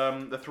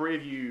 the 3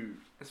 of you.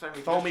 It's fine,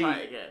 we can Tholme try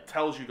it again.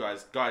 tells you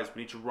guys,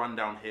 we need to run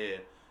down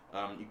here.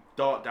 You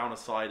dart down a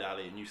side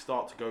alley and you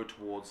start to go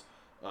towards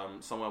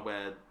somewhere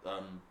where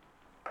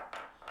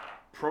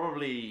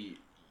probably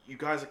you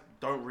guys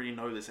don't really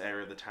know this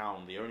area of the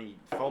town.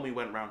 Tholme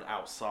went round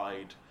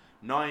outside.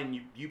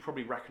 9, you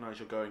probably recognise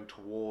you're going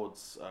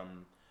towards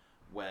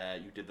where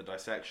you did the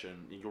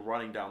dissection. You're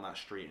running down that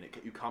street and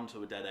you come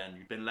to a dead end.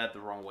 You've been led the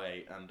wrong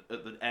way, and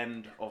at the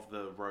end of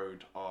the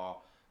road are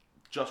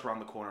just around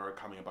the corner are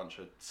coming a bunch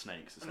of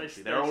snakes. And they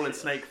Essentially, they're all in see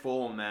us. snake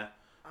form. They're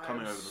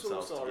coming I'm over so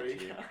themselves to sorry, get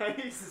to you.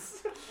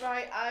 guys.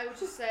 Right, I would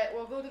just say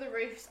we'll go to the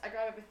roofs. I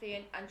grab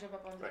everything and jump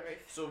up onto the roof.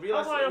 So How high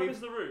realistically, up is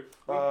the roof?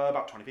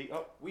 About 20 feet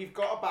up. we've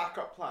got a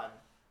backup plan.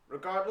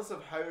 Regardless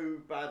of how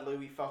badly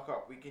we fuck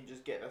up, we can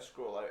just get this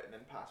scroll out and then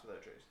pass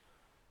without trace.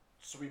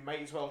 So we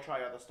might as well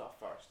try other stuff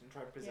first and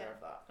try and preserve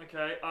that.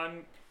 Okay,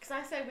 I'm. Because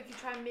I say we could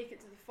try and make it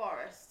to the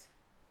forest,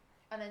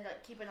 and then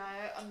keep an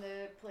eye out on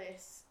the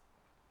place.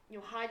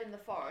 Hide in the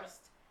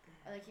forest,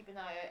 and then keep an eye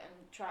out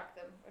and track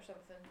them or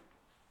something.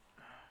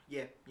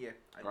 Yeah.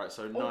 Right,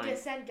 so Or 9.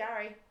 send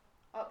Gary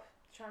up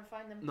to try and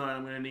find them. 9,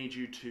 I'm going to need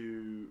you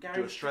to do a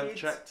Gary's strength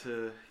kids. check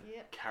to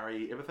Yep.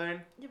 carry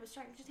Ibathane. Yeah, but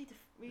strength, you just need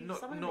to No,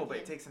 summon no, them but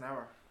it again. takes an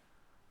hour.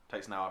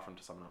 Takes an hour for him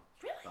to summon up.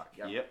 Really? Back.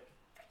 Yep. Yep.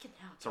 Freaking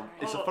hell. So Gary.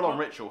 it's a Oh, full-on oh.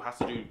 ritual. Has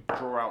to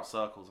draw out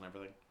circles and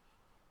everything.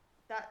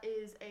 That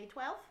is a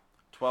 12.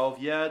 12,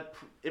 yeah.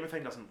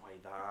 Ibathane doesn't weigh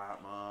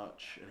that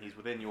much, and he's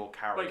within your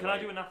carry. Wait, can I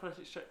weight. do an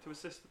athletics check to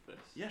assist with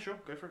this? Yeah, sure.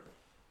 Go for it.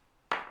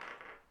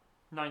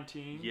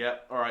 19. Yeah,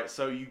 alright,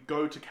 so you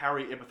go to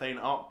carry Ibathane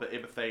up, but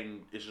Ibathane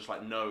is just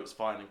like, no, it's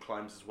fine, and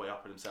climbs his way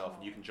up it himself,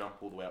 and you can jump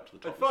all the way up to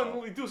the I top yourself.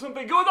 finally do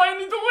something good. I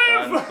need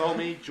to live. Tholme,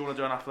 do you want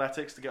to do an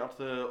athletics to get up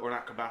to the, or an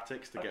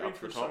acrobatics to I've get been up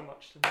to the through top? so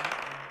much tonight.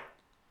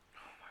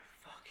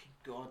 Fucking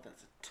god,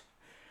 that's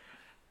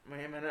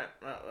wait a minute.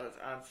 Let's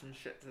add some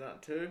shit to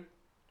that too.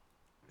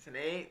 It's an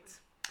 8.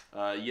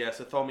 Yeah,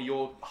 so Tholme,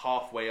 you're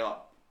halfway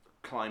up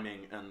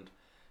climbing and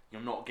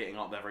you're not getting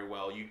up there very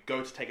well. You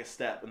go to take a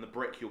step and the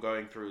brick you're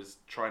going through is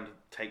trying to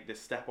take this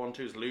step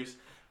onto is loose.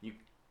 You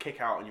kick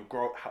out and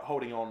you're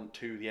holding on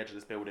to the edge of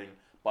this building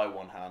by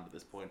one hand at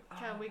this point.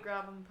 Can we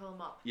grab them and pull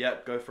them up? Yeah,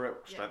 go for it.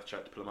 Yeah. Strength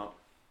check to pull him up.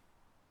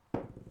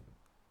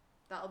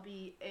 That'll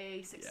be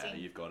a 16. Yeah,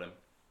 you've got him.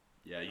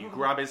 Yeah, you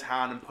grab his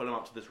hand and pull him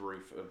up to this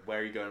roof. Where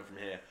are you going from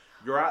here?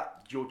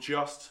 You're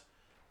just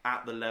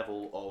at the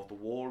level of the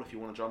wall if you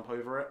want to jump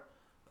over it,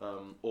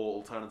 or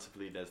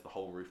alternatively, there's the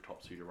whole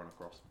rooftop for you to run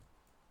across.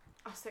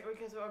 I think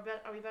because are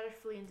we better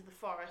flee into the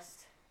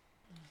forest?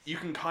 You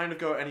can kind of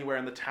go anywhere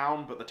in the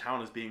town, but the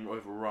town is being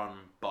overrun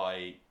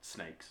by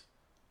snakes.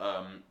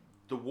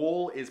 The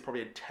wall is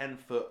probably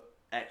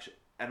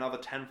another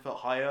 10 foot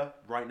higher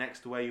right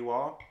next to where you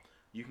are.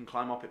 You can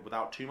climb up it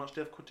without too much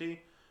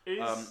difficulty.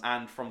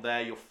 And from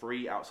there, you're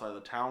free outside of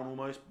the town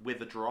almost,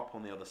 with a drop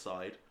on the other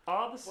side.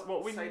 What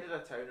side of the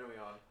town are we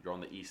on? You're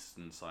on the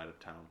eastern side of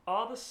town.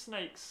 Are the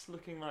snakes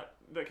looking like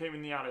that came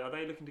in the alley? Are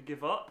they looking to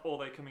give up, or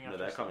are they coming after No,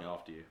 they're us? coming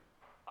after you.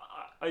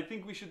 I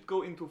think we should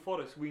go into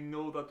forest. We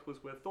know that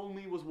was where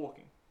Tholme was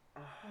walking.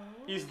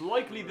 It's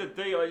likely that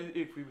they are.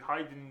 If we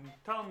hide in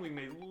town, we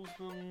may lose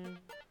them.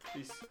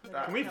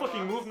 Can we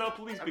fucking move now,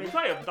 please? Because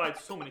I have died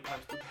so many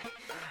times today.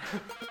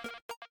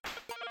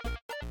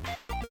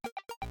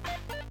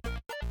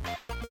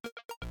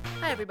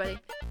 Hi everybody.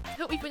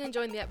 Hope you've been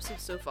enjoying the episode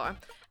so far.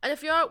 And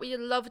if you are, we'd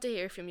love to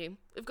hear from you.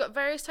 We've got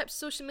various types of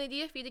social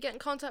media for you to get in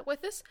contact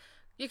with us.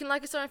 You can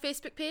like us on our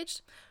Facebook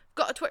page. We've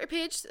got a Twitter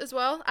page as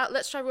well, at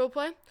Let's Try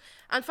Roleplay.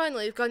 And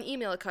finally, we've got an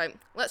email account,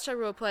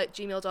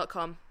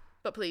 letstryroleplay@gmail.com.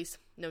 But please,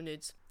 no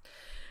nudes.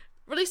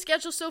 Release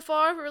schedule so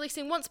far, we're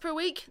releasing once per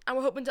week, and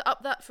we're hoping to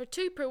up that for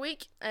 2 per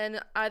week in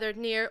either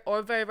near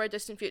or very, very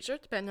distant future,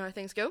 depending on how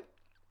things go.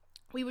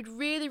 We would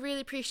really,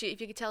 really appreciate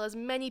if you could tell as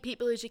many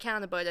people as you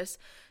can about us.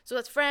 So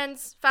that's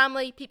friends,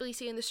 family, people you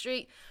see in the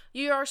street.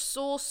 You are our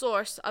sole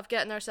source of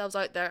getting ourselves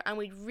out there, and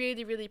we'd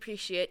really, really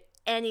appreciate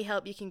any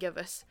help you can give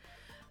us.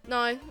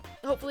 Now,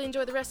 hopefully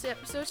enjoy the rest of the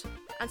episode,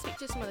 and speak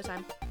to you some other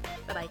time.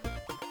 Bye-bye.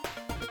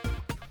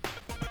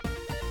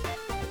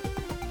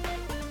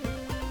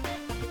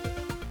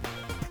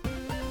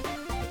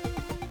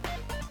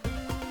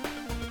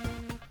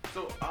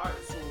 So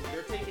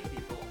they're taking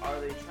people. Are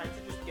they trying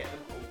to just get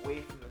them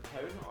away from the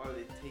town, or are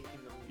they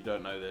taking them? You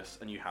don't know this,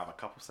 and you have a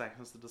couple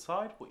seconds to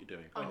decide what you're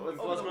doing. Over Let's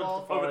the go into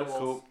wall. the forest.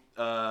 Cool.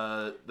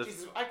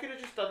 Jesus, I could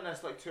have just done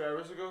this like 2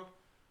 hours ago.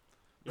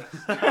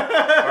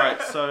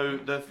 Alright, so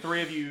the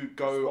three of you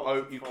go,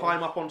 Spots you and climb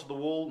falls. up onto the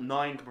wall.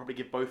 9 can probably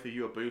give both of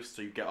you a boost,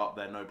 so you get up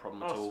there, no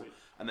problem at all. Sweet.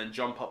 And then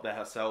jump up there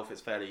herself. It's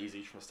fairly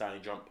easy from a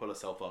standing jump, pull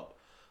herself up.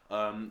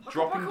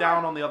 Dropping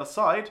down on the other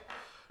side,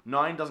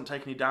 9 doesn't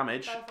take any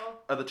damage. Powerful.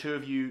 Are the two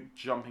of you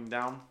jumping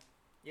down?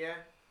 Yeah.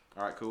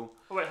 Alright, cool.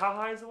 Oh wait, how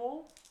high is the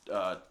wall?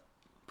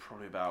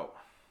 Probably about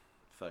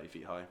 30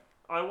 feet high.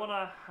 I want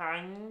to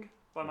hang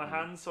by my Mhm.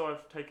 hands, so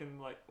I've taken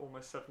like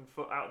almost 7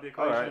 foot out of the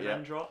equation Alright, and yeah.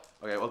 then drop.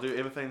 Okay, we'll do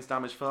Ivathane's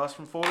damage first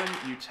from falling.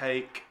 You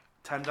take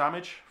 10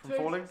 damage from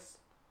falling.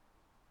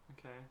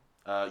 Okay.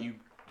 You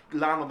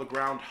land on the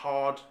ground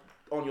hard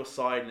on your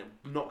side and it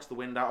knocks the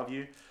wind out of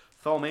you.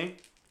 Tholme,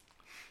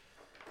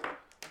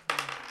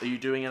 are you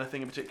doing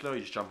anything in particular or are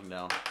you just jumping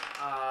down?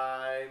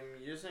 I'm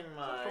using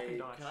my. fucking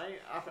dice. Can I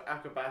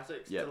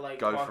acrobatics Yeah, to like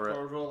go for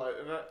parkour roll out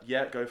of it?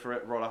 Yeah, go for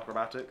it. Roll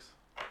acrobatics.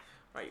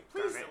 Right,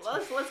 please. Damn it.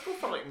 Let's go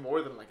for like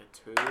more than like a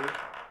 2.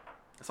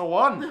 It's a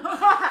 1.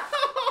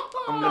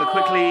 I'm going to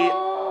quickly...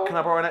 Can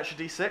I borrow an extra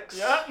d6?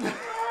 Yeah.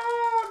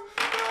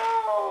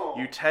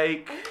 You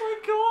take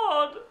Oh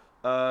my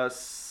god.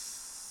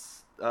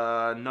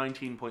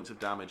 19 points of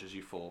damage as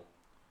you fall.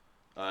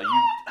 You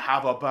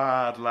have a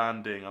bad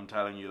landing, I'm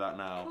telling you that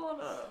now.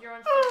 Connor. You're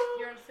on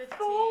 15.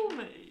 Call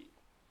me.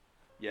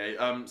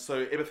 Yeah,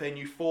 so Ibathane,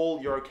 you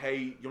fall, you're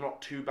okay, you're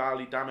not too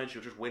badly damaged,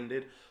 you're just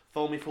winded.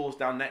 Tholme falls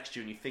down next to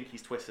you and you think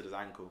he's twisted his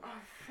ankle. Oh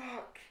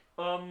fuck.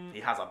 He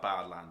has a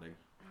bad landing.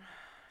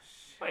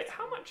 Wait,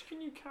 how much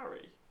can you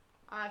carry?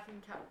 I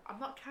can carry. I'm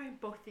not carrying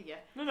both of you.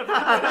 No, but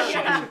how much She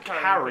can can you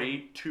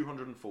carry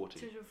 240.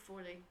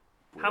 240.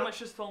 How much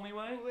does Tholme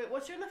weigh? Wait,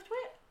 what's your lift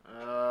weight?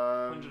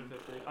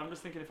 150. I'm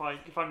just thinking if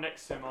I'm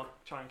next to him, I'll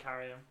try and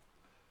carry him.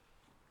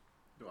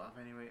 Don't have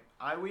any weight.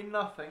 I weigh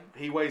nothing.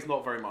 He weighs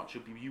not very much.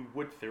 You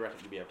would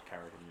theoretically be able to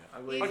carry him, yeah.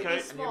 I weigh Okay.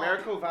 He's a small.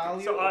 numerical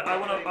value. So of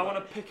I want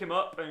to pick him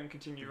up and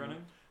continue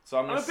running. So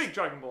I'm I'm gonna a big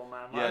Dragon Ball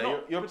man. Like, Yeah, I'm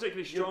not you're-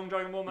 particularly strong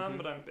Dragon Ball man, Mhm.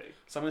 but I'm big.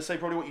 So I'm going to say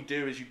probably what you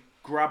do is you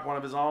grab one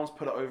of his arms,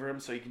 put it over him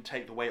so you can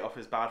take the weight off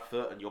his bad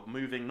foot, and you're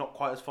moving not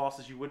quite as fast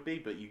as you would be,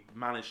 but you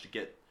manage to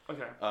get...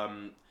 Okay.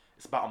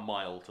 It's about a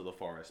mile to the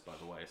forest, by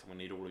the way, so I'm going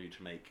to need all of you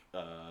to make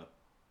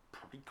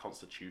probably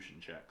constitution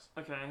checks.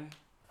 Okay.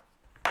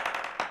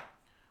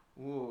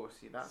 Ooh,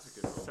 see, that's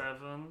a good roll.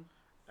 7.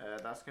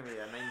 That's gonna be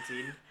a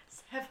 19.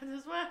 7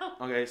 as well.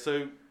 Okay,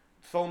 so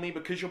Tholme,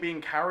 because you're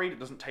being carried, it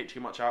doesn't take too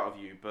much out of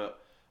you, but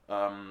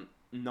 9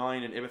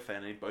 and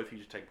Ibathane need both of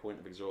you to take a point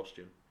of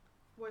exhaustion.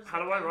 Where's How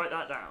that do I going? write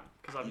that down?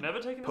 Because I've You never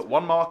taken this. Put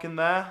one mark in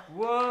there.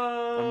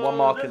 Whoa! And one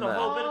mark There's in a there.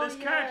 whole bit of Oh, this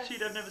character yes.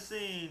 sheet I've never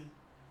seen.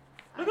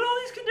 Look at all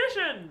these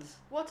conditions.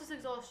 What does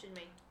exhaustion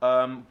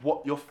mean?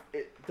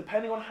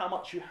 Depending on how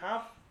much you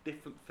have,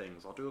 different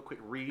things. I'll do a quick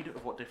read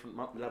of what different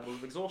levels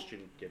of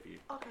exhaustion give you.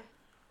 Okay.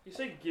 You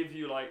say give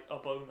you like a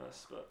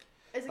bonus, but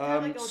Is it kind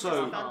of like all so-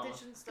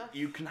 disadvantage and stuff?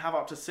 You can have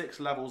up to 6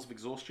 levels of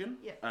exhaustion,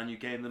 Yeah. and you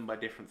gain them by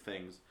different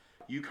things.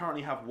 You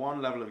currently have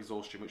 1 level of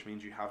exhaustion, which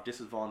means you have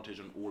disadvantage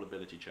on all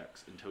ability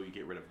checks until you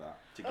get rid of that.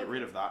 To get Okay.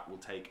 rid of that will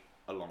take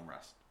a long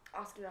rest.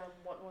 ask you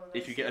what one of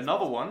those. If you get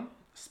another one,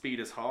 speed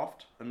is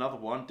halved. Another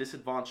one,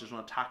 disadvantage on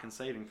attack and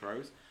saving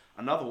throws.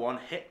 Another one,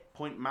 hit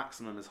point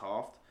maximum is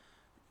halved.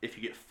 If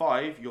you get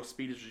 5, your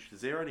speed is reduced to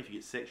 0, and if you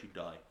get 6, you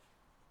die.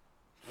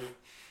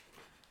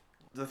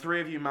 The three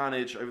of you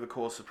manage, over the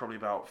course of probably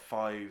about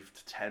 5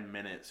 to 10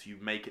 minutes, you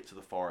make it to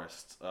the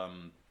forest.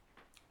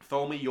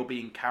 Tholme, you're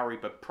being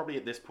carried, but probably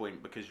at this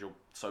point, because you're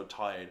so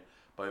tired,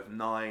 both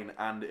Nine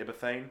and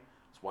Ibathane.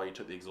 That's why you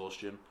took the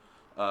exhaustion.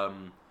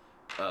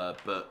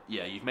 But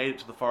yeah, you've made it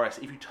to the forest.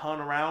 If you turn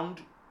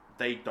around,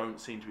 they don't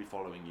seem to be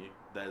following you.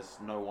 There's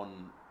no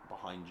one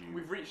behind you.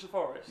 We've reached the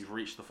forest. You've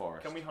reached the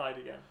forest. Can we hide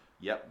again?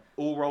 Yep.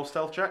 All roll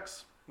stealth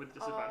checks. With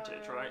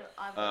disadvantage, right?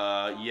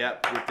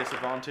 Yep, with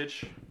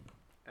disadvantage.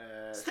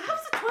 So that was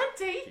a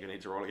 20. You're gonna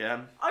need to roll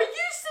again. Are you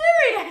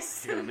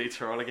serious? You're gonna need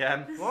to roll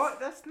again. What?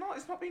 That's not.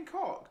 It's not being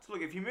cocked.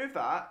 Look, if you move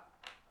that.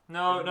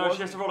 No, It no,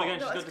 she has to roll wasn't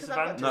again. No, She's it's got 'cause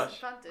I've got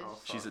disadvantage. No. disadvantage.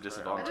 She's a I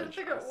disadvantage. didn't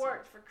think it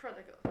worked for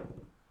critical.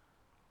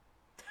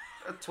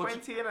 A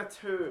 20 and a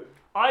 2.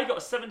 I got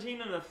a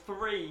 17 and a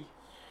 3.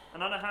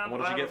 And on a hand. And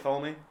what did you get,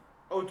 Tholme?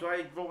 Oh, do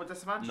I roll with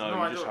disadvantage? No, you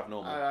I just don't. have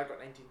normal. I got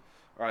 19.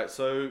 Alright,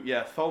 so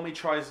yeah,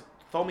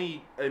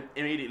 Tholme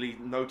immediately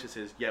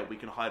notices, yeah, we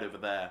can hide over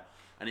there.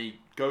 And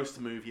he goes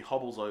to move, he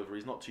hobbles over,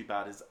 he's not too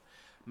bad.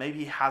 Maybe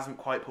he hasn't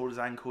quite pulled his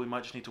ankle, he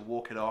might just need to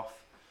walk it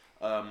off.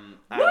 And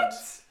What?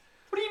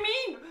 What do you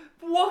mean?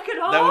 Walk it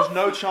off? there was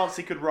no chance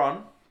he could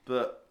run,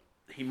 but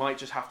he might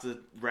just have to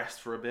rest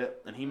for a bit.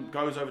 And he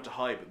goes over to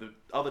hide, but the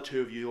other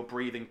two of you, you're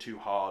breathing too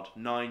hard.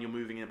 Nine, you're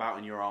moving about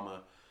in your armor.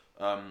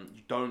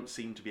 You don't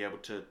seem to be able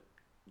to...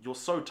 You're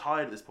so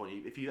tired at this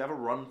point. If you ever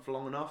run for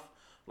long enough,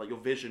 like your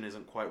vision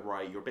isn't quite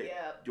right. You're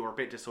a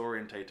bit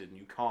disorientated, and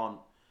you can't.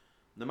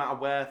 No matter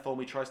where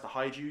Tholme tries to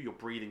hide you, you're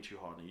breathing too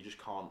hard, and you just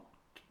can't.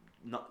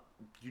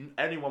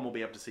 Anyone will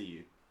be able to see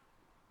you,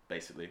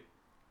 basically,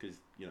 because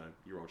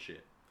you're old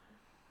shit.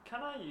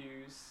 Can I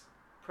use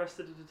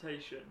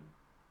prestidigitation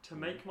to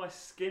make my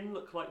skin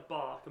look like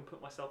bark and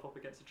put myself up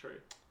against a tree?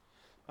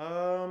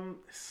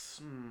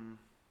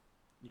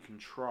 You can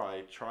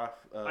try.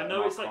 I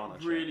know it's like Arcana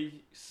check.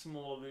 really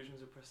small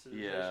illusions of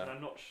prestidigitation. Yeah.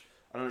 I'm not.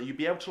 I don't know. You'd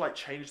be able to like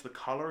change the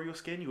color of your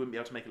skin. You wouldn't be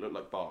able to make it look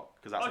like bark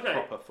because that's Okay. a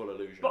proper full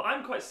illusion. But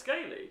I'm quite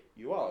scaly,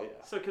 You are, yeah.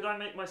 so could I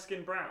make my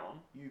skin brown?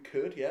 You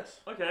could,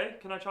 yes. Okay,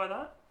 can I try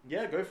that?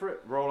 Yeah, go for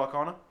it. Roll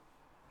Arcana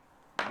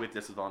with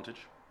disadvantage.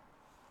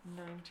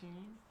 19.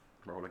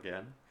 Roll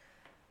again.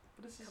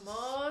 What is this? Come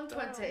on,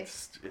 20.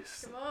 It's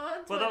Come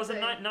on, 20. Well, that was a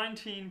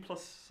 19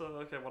 plus.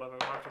 Okay, whatever.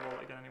 I have to roll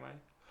it again anyway.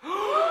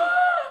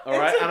 all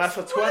right, and that's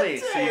a 20.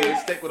 So you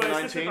stick with But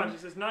the it's 19.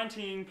 disadvantage. It's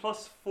 19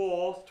 plus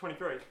 4,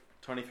 23.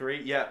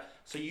 23, yeah.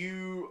 So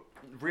you,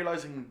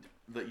 realizing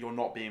that you're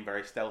not being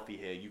very stealthy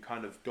here, you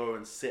kind of go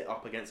and sit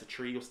up against a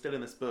tree. You're still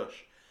in this bush,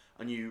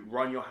 and you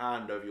run your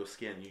hand over your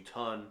skin. You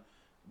turn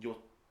your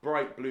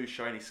bright blue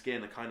shiny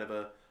skin a kind of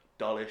a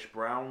dullish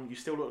brown. You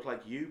still look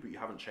like you, but you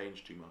haven't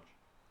changed too much.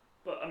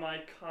 But am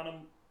I kind of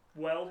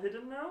well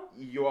hidden now?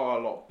 You are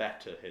a lot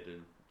better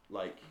hidden.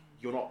 Like,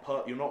 you're not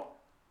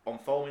on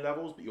Tholme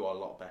levels, but you are a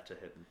lot better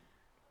hidden.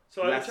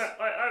 So I Less-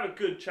 have a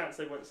good chance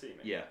they won't see me.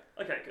 Yeah.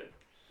 Okay, good.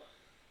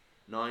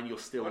 9, you're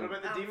still... What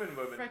about the demon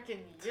woman? Freaking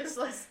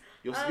useless.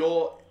 You're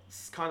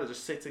kind of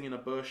just sitting in a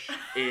bush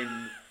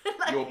in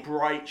your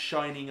bright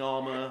shining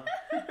armor,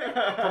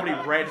 probably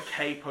red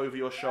cape over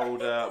your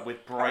shoulder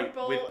with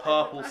Purple in the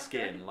purple background.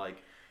 skin.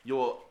 Like,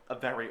 you're a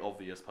very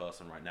obvious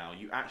person right now.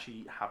 You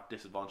actually have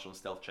disadvantage on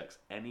stealth checks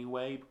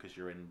anyway because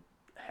you're in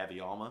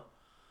heavy armor.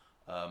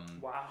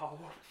 Wow.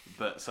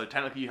 But so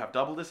technically you have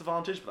double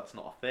disadvantage, but that's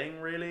not a thing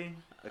really.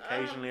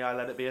 Occasionally I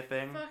let it be a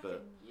thing, Fucking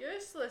but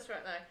useless right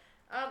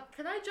now.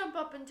 Can I jump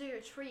up into a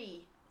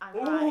tree and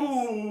rise?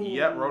 Ooh.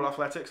 yep, roll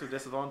athletics with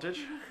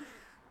disadvantage.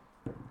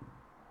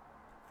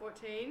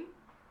 14,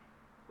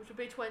 which would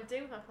be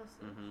 20 with my plus.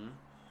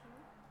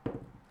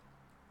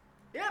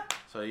 Yep.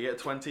 So you get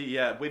 20,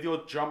 yeah. With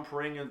your jump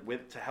ring and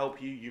to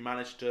help you, you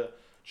manage to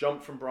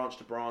jump from branch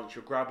to branch.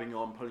 You're grabbing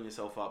on, pulling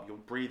yourself up. You're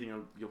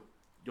breathing.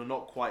 You're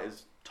not quite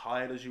as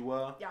tired as you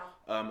were. Yeah.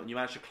 And you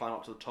manage to climb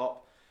up to the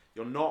top.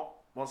 You're not.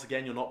 Once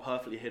again, you're not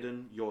perfectly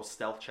hidden. Your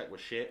stealth check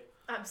was shit.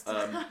 I'm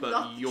still But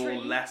not you're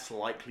tree. less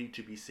likely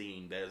to be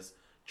seen. There's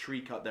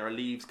there are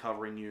leaves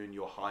covering you, and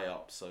you're high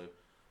up, so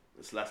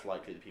it's less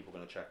likely that people are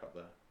going to check up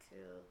there. Cool.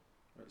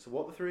 Right, so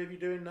what are the three of you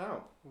doing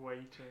now?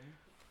 Waiting.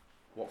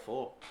 What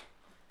for?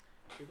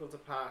 People to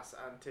pass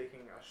and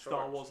taking a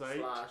Star short Wars 8.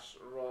 slash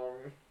long,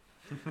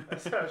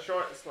 a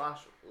short slash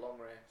long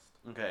rest.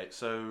 Okay,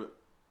 so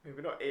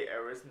Maybe not 8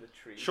 hours in the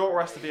tree. short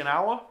rest would be an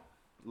hour.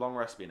 Long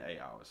rest would be 8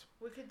 hours.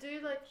 We could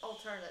do like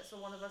alternate, so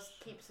one of us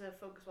keeps the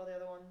focus while the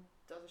other one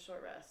does a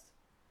short rest.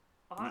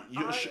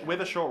 With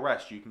a short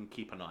rest, you can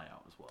keep an eye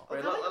out as well. Wait,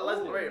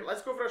 Okay.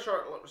 let's go for a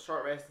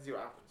short rest and see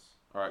what happens.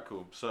 All right,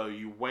 cool. So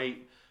you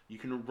wait. You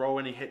can roll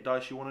any hit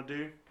dice you want to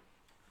do.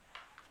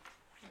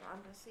 I'm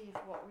gonna see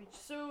if what reach.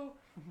 So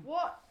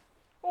what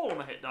All on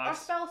the hit our dice.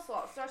 spell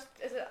slots?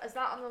 Is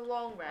that on the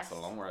long rest? That's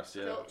a long rest,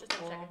 yeah. Still, just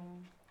double checking.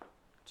 1,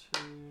 2,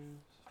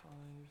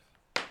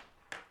 5.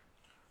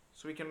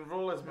 So we can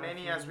roll as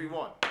many as we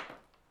want.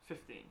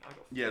 15. I got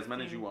 15, Yeah, as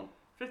many as you want.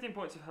 15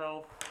 points of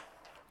health.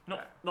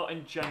 Not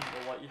in general,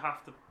 like you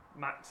have to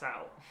max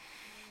out.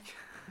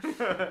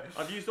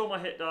 I've used all my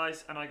hit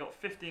dice and I got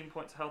 15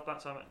 points of health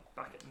back, so I'm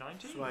back at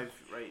 19. So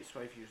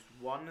I've used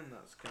 1, and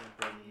that's gonna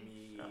bring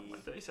me. I'm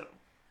at 37.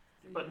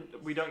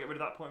 But we don't get rid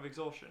of that point of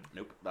exhaustion.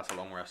 Nope, that's a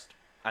long rest.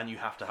 And you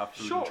have to have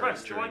food Short and drink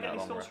rest. Do I during get that any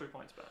long rest. sorcery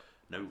points back?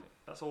 No.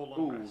 That's all long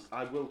Ooh, rest.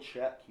 I will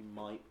check. You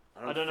might.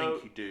 I don't think know.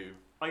 you do.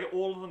 I get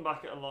all of them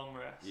back at a long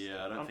rest.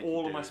 Yeah, I don't and think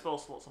all you of my do. spell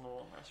slots on a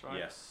long rest, right?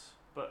 Yes.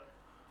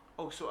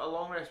 Oh, so a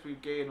long rest we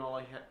gain all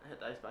our hit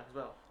dice back as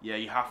well. Yeah,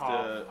 you have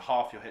to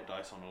half your hit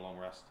dice on a long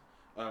rest.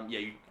 Yeah,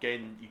 you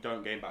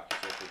don't gain back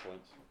your sorcery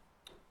points.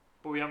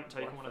 But we haven't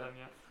taken one of them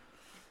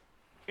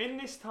yet. In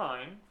this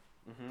time,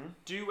 Mm-hmm.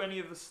 do any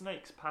of the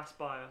snakes pass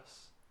by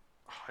us?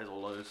 Highs or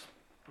lows?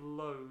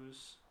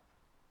 Lows.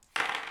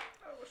 I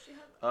wish you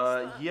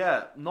had that.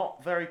 Yeah,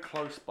 not very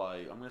close by.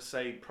 I'm gonna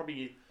say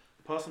probably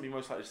the person would be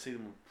most likely to see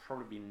them would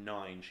probably be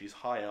 9. She's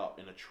high up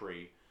in a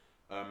tree,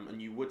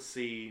 and you would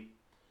see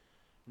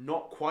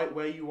not quite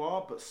where you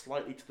are, but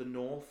slightly to the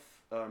north.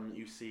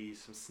 You see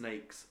some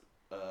snakes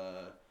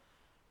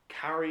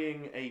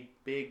carrying a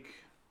big.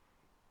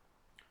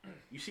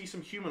 You see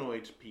some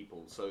humanoid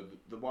people, so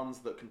the ones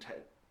that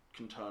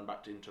can turn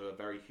back into a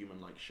very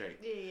human-like shape.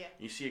 Yeah.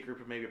 You see a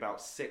group of maybe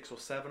about 6 or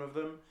 7 of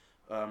them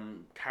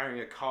carrying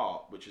a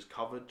cart which is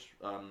covered,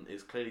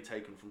 is clearly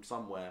taken from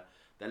somewhere.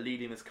 They're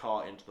leading this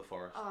cart into the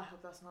forest. Oh, I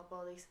hope that's not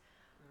bodies.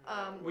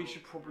 We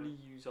should probably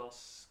use our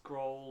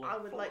scroll. And I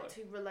would follow. like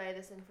to relay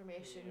this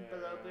information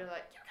below. Be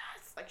like, you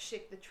guys, like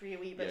shake the tree a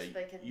wee bit so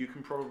they can. You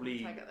can probably...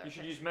 try and get their You should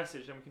attention. use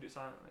message, then we can do it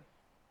silently.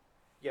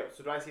 Yeah.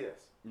 So do I see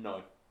this?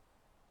 No.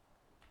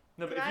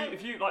 No, but Can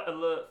if you like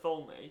alert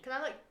Tholme. Can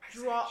I like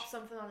drop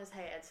something on his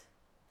head?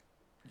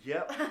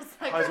 Yep.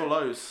 It's like- Highs or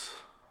lows?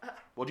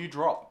 What do you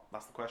drop?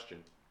 That's the question.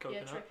 Yeah,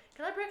 Coconut. true.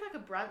 Can I break like a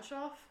branch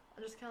off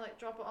and just kind of like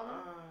drop it on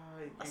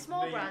him? A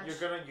small branch.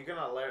 You're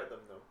gonna alert them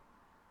though.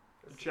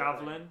 That's the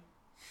Javelin.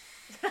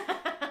 thing.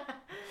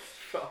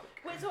 Fuck.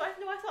 Wait, so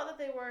I thought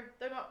that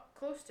they're not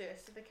close to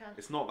us, so they can't.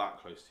 It's not that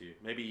close to you.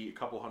 Maybe a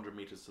couple hundred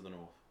meters to the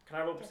north. Can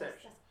I roll Yeah, that's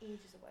perception?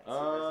 ages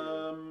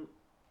away.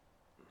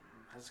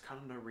 There's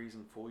kind of no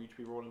reason for you to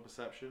be rolling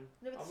perception.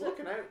 No, but I'm so,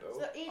 looking out so though.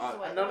 they're ages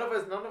away. And none of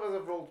us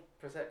have rolled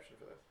perception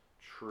for this.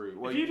 True.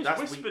 Well, you just that's,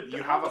 whispered you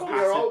that- have a Oh,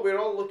 passive... We're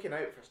all looking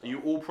out for stuff. Are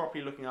you all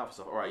properly looking out for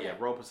stuff? Alright, yeah, Yeah.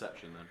 roll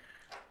perception then.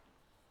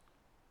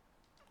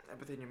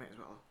 But then you might as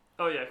well.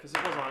 Oh yeah, because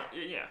it was our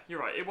you're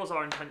right. It was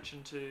our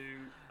intention to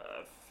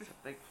Like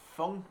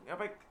a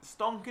big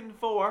stonking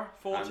 4.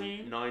 14.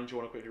 And 9, do you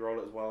want to quickly roll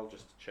it as well,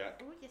 just to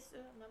check? Oh yes,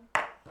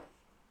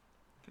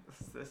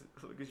 This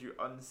because you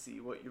unsee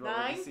what you've 9.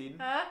 already seen.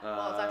 Huh?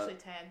 Well, it's Uh, actually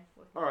 10.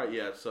 Alright,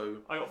 yeah, so...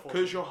 I got 14.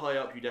 Because you're high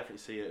up, you definitely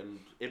see it, and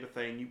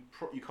Ibathane,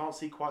 you can't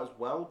see quite as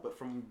well, but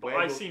from But where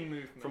I you're, see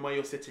movement. from where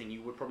you're sitting,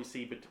 you would probably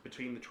see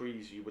between the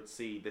trees, you would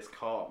see this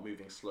cart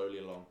moving slowly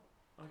along.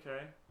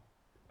 Okay.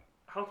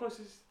 How close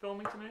is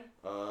Tholme to me?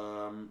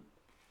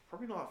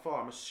 Probably not that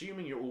far. I'm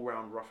assuming you're all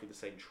around roughly the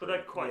same tree. But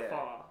they're quite Yeah.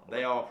 far.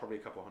 They are probably a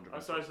couple hundred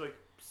meters. So I was like,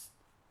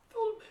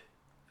 Tholme,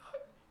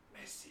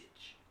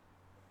 message.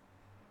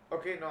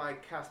 Okay, no, I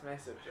cast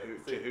message.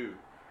 To who?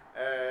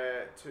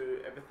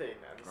 To everything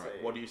and Alright,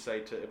 say. what do you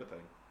say to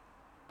Ibathane?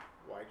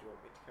 Why do you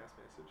want me to cast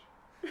message?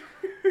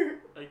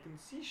 I can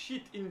see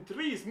shit in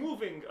trees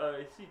moving.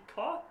 I see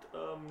cart.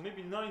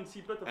 Maybe 9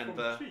 see better And from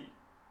the- tree.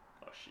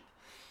 Oh shit.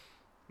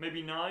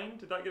 Maybe 9.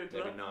 Did that get it to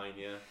Maybe that? 9,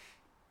 yeah.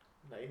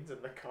 9's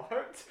in the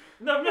cart.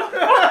 No. God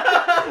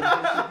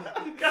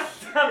damn,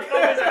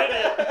 Tholme's an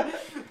idiot.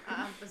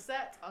 I'm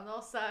beset on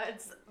all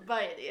sides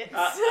by idiots.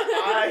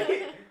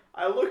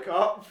 I look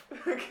up.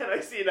 Can I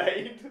see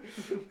 9?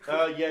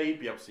 Yeah, you'd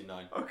be able to see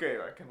 9. Okay,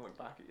 I can look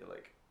back at you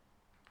like,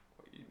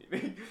 what you need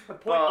me?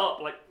 Point But- up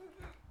like.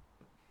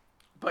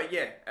 But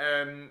yeah,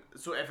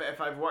 so if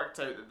I've worked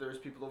out that there's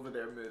people over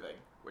there moving,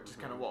 which is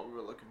kind of what we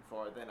were looking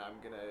for, then I'm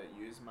gonna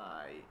use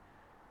my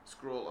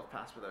scroll of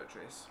Pass Without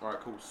Trace. Alright,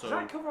 cool. Does So,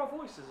 that cover our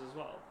voices as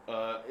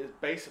well? it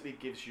basically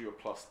gives you a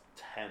plus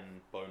 10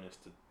 bonus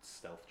to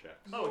stealth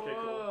checks. Oh, okay,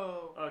 cool.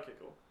 Whoa. Okay,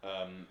 cool.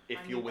 If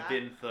I you're need that.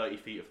 within 30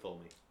 feet of Tholme.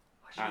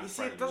 And You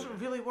see, it friendly doesn't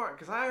living. really work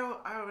because I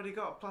already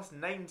got a plus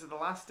 9 to the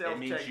last stealth It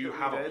means check you that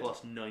have we a did.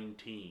 plus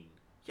 19.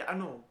 Yeah, I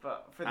know,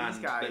 but for And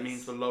these guys, that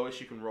means the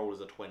lowest you can roll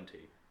is a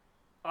 20.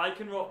 I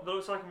can roll. The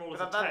lowest I can roll is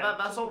a But 10.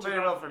 that's all very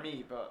well for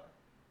me. But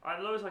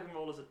The lowest I can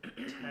roll is a 10.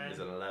 Is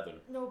an 11.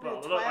 No, but Well,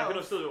 a the low- I 12.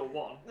 can still do a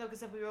 1. No,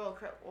 because if we roll a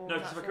crit, No,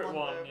 because if I crit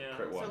 1, yeah.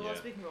 Crit one, so yeah.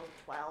 lowest we can roll is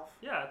 12.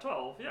 Yeah,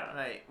 12, yeah.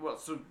 right, well,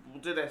 so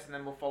we'll do this and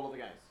then we'll follow the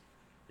guys.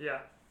 Yeah.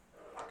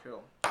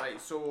 Cool.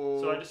 Right, so.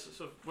 So I just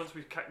sort of once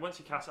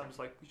you cast it, I'm just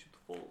like we should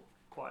fall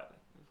quietly.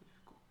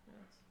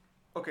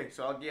 Okay,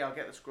 so I'll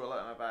get the scroll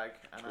out of my bag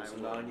and I So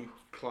will. now you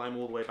climb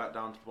all the way back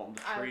down to the bottom of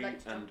the I would tree,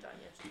 like to and jump down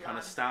here. you kind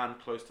of stand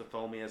close to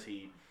Tholme as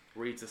he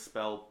reads a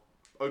spell,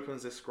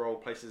 opens this scroll,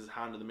 places his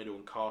hand in the middle,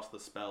 and casts the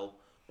spell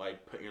by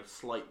putting a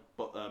slight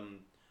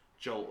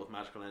jolt of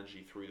magical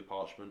energy through the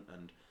parchment.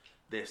 And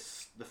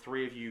the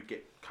 3 of you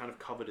get kind of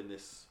covered in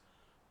this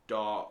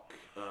dark,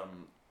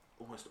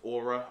 almost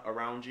aura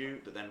around you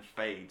that then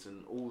fades,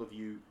 and all of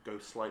you go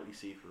slightly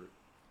see-through.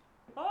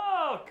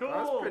 Oh, cool.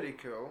 That's pretty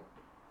cool.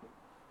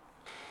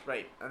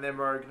 Right, and then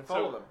we're gonna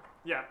follow them.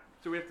 Yeah.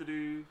 Do we have to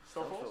do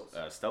stealth rolls?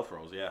 Stealth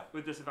rolls, yeah.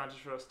 With disadvantage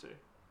for us too.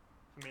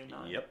 For me and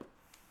 9. Yep.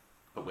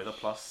 But with a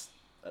plus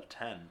a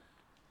 10.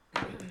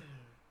 So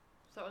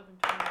that would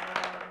have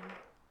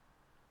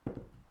been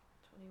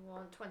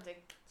 21, 20.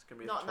 It's gonna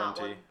be Not that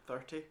 20. one.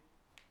 30.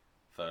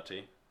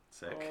 30.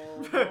 Sick.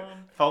 Oh,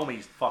 man.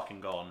 Tholme's fucking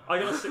gone. I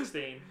got a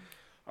 16.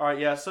 Alright,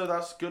 yeah, so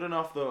that's good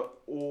enough that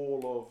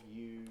all of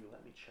you...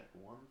 Let me check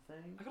one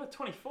thing. I got a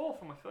 24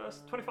 for my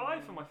first,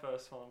 25 for my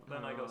first one, but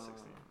then I got a 16.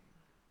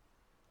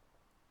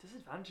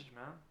 Disadvantage,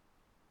 man.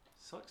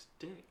 Sucks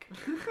dick.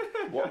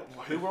 What?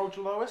 Who rolled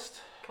your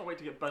lowest? Can't wait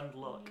to get bend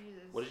luck.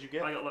 Jesus. What did you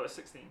get? I got lowest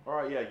 16.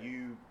 Alright, yeah,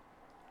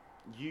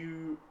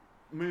 you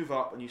move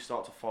up and you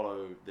start to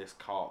follow this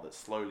cart that's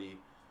slowly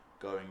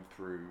going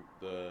through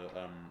the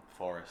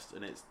forest,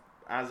 and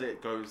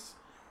it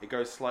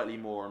goes slightly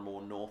more and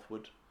more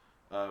northward,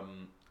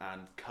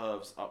 and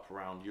curves up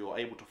around. You're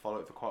able to follow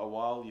it for quite a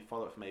while. You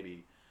follow it for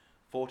maybe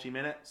 40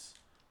 minutes,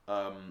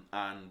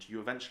 and you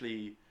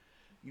eventually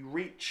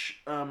reach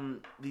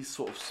these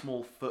sort of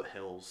small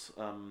foothills,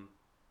 and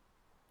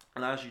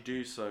as you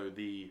do so,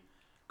 the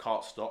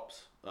cart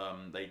stops.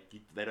 They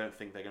don't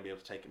think they're going to be able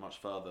to take it much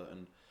further,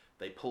 and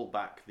they pull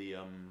back the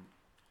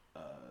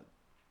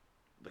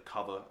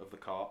cover of the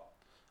cart.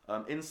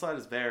 Inside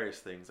is various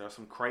things. There are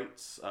some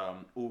crates,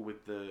 all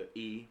with the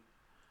E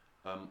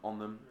on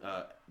them.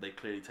 They've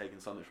clearly taken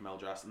something from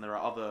Eldrass, and there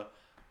are other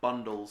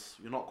bundles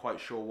you're not quite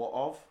sure what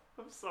of.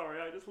 I'm sorry,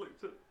 I just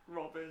looked at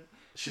Robin.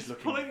 She's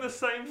looking. Pulling the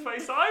same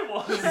face I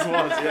was.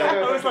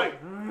 Yeah. I was like,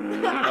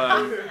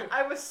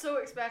 I was so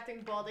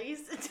expecting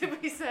bodies to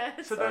be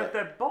said. so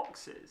they're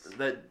boxes.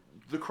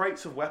 The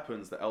crates of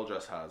weapons that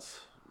Eldrass has,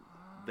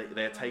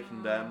 they're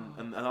taking them.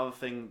 And another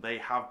thing, they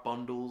have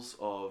bundles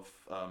of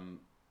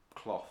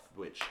cloth,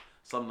 which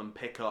some of them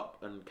pick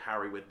up and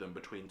carry with them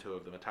between two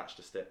of them attached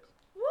to sticks.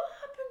 What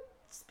happened?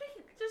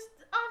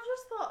 I've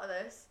just thought of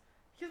this.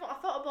 Because when I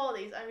thought of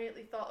bodies, I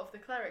immediately thought of the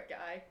cleric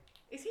guy.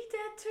 Is he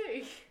dead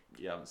too?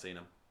 You haven't seen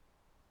him.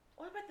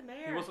 What about the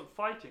mayor? He wasn't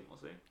fighting, was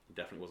he? He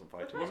definitely wasn't He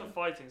fighting. wasn't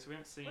fighting, so we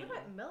haven't seen What him.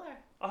 about Miller?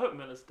 I hope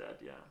Miller's dead,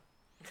 yeah.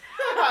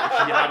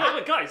 Yeah.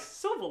 Look, guys,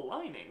 silver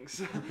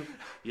linings.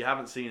 You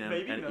haven't seen him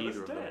Maybe in Miller's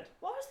either of them. dead.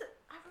 What was the?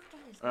 I wrote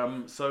down his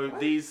name. So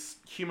these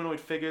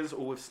humanoid figures,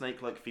 all with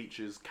snake-like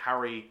features,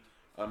 carry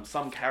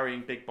some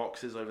carrying big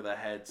boxes over their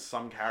heads,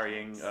 some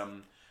carrying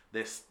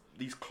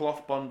these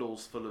cloth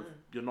bundles full of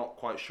you're not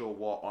quite sure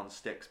what on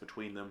sticks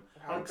between them.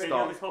 How And big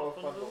start- are the cloth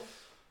bundles?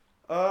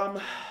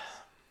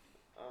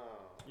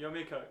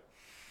 Yomiko.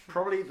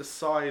 Probably the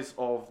size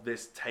of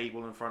this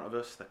table in front of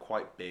us. They're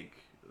quite big.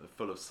 They're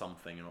full of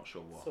something. You're not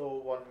sure what. So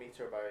 1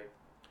 meter by.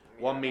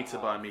 1 meter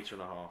by 1.5 meters.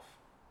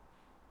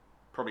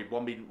 Probably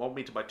 1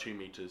 meter by 2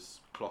 meters.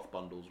 Cloth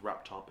bundles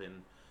wrapped up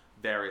in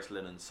various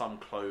linens. Some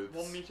clothes.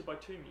 1 meter by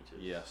 2 meters.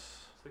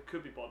 Yes, So it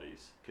could be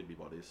bodies. could be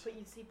bodies. But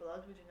you'd see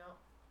blood, would you not?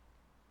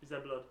 Is there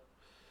blood?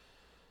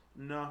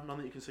 No, none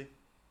that you can see.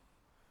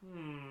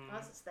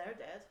 Unless it's they're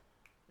dead.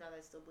 No,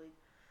 they still bleed.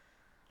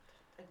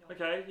 Ignore.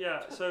 Okay,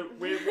 yeah. So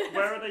where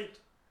are they?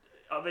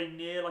 Are they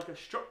near like a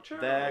structure?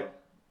 They're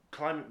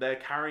or- They're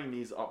carrying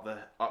these up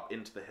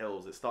into the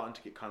hills. It's starting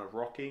to get kind of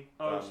rocky.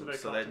 Oh, so they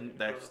can't take them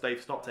further.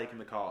 they've stopped taking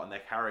the cart and they're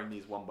carrying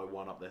these one by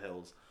one up the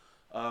hills.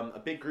 A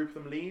big group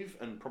of them leave,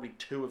 and probably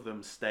 2 of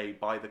them stay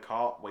by the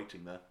cart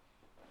waiting there.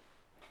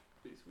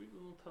 Please, we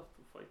don't have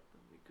to fight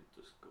them. We could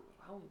just go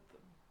around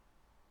them.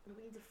 But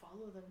we need to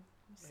follow them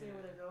and see Yeah.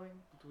 where they're going.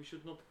 But we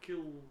should not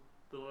kill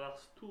the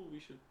last 2. We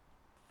should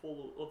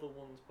follow other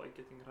ones by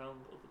getting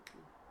around other 2.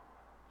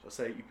 So I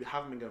say you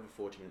haven't been going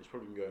for 40 minutes. You've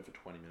probably been going for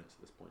 20 minutes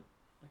at this point.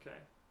 Okay.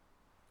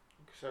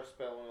 Because our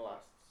spell only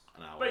lasts.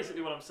 An hour.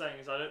 Basically, what I'm saying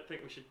is I don't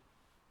think we should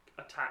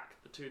attack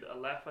the 2 that are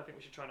left. I think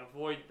we should try and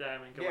avoid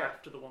them and go Yeah.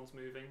 after the ones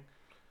moving.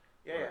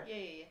 Yeah.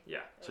 Yeah.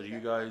 Yeah. So do you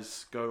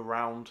guys go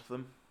round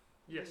them?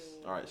 Yes.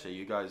 All right. So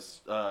you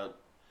guys are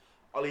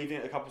leaving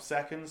it a couple of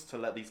seconds to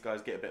let these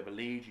guys get a bit of a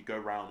lead. You go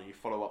round and you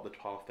follow up the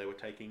path they were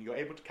taking. You're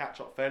able to catch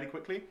up fairly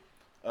quickly.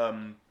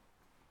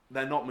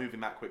 They're not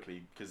moving that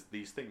quickly because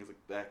these things that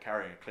they're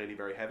carrying are clearly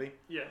very heavy.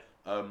 Yeah.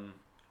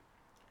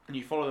 And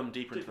you follow them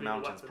deeper into the Particularly the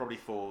mountains, weapons. probably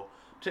for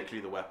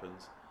particularly the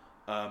weapons.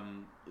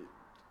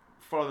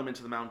 Follow them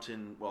into the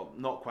mountain. Well,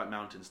 not quite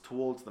mountains,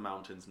 towards the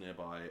mountains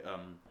nearby,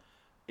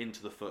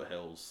 into the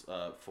foothills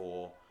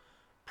for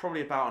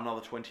probably about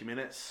another 20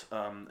 minutes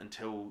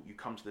until you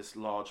come to this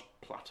large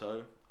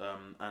plateau.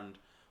 And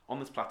on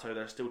this plateau,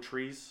 there are still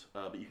trees,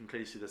 but you can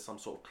clearly see there's some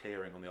sort of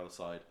clearing on the other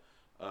side.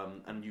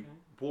 And you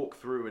walk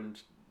through, and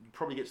you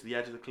probably get to the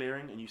edge of the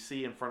clearing, and you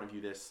see in front of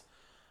you this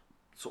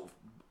sort of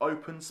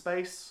open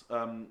space.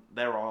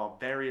 There are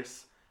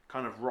various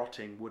kind of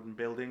rotting wooden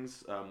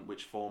buildings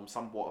which form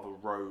somewhat of a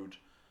road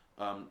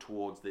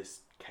towards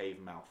this cave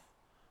mouth.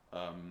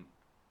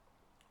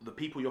 The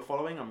people you're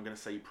following, I'm going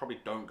to say you probably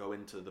don't go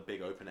into the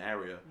big open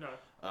area.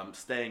 No.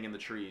 Staying in the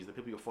trees, the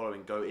people you're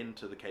following go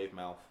into the cave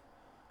mouth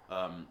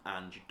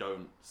and you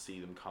don't see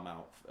them come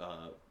out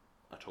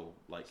at all.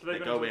 Like So they they're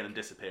go going in and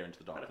disappear into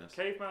the darkness.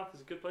 Cave mouth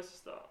is a good place to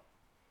start.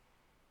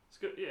 It's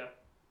good, yeah.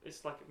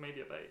 It's like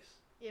maybe a base.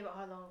 Yeah, but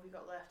how long have we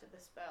got left of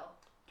this spell?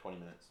 20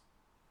 minutes.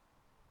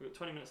 We've got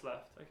 20 minutes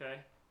left. Okay.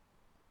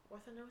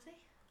 Worth a nosy?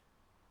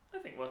 I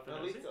think worth a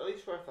At nosy.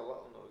 least worth a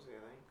little nosy, I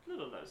think.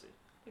 Little nosy.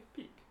 Like a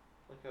peek.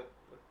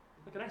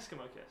 Like an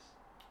Eskimo kiss.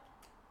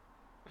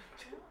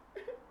 Do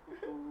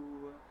you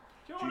know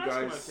Do what you an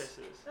Eskimo guys- kiss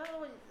is? No,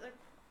 like.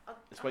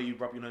 It's where you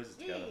rub your noses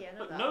Yeah, together. yeah, I know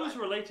Look, that.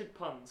 nose-related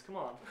puns. Come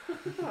on.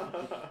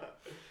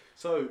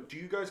 So, do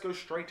you guys go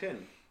straight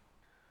in?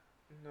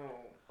 No.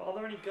 Are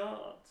there any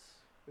guards?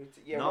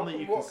 Yeah, None what, that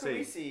you what can can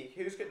we see. see?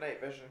 Who's got night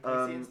vision?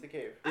 Can we see into the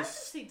cave? I can It's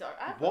see dark.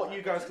 I've got what dark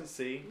you guys vision. can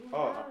see. Yeah.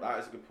 Oh, that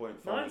is a good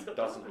point. Nine's Fanny got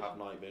doesn't dark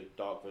have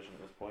dark vision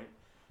at this point.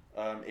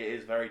 It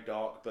is very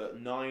dark,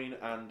 but Nine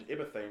and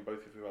Ibathane,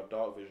 both of you have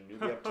dark vision. You'll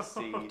be able to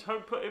see.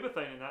 Don't put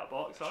Ibathane in that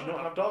box. Do I you don't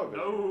not have dark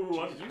vision?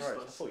 No, I'm Jesus useless.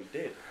 Christ, I thought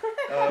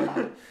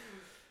you did.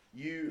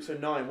 So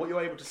Nine, what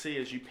you're able to see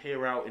as you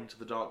peer out into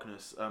the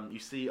darkness, you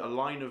see a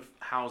line of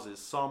houses,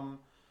 some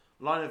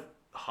line of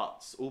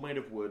huts, all made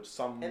of wood.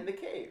 Some In the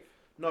cave.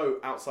 no,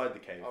 outside the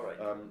cave. All right.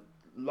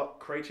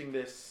 Creating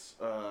this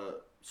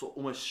sort of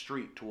almost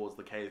street towards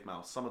the cave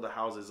mouth. Some of the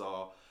houses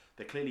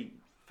they're clearly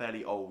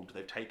fairly old.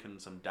 They've taken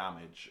some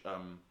damage.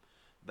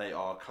 They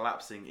are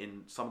collapsing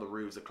in. Some of the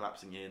roofs are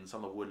collapsing in.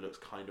 Some of the wood looks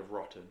kind of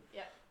rotten.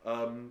 Yeah.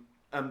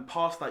 And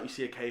past that, you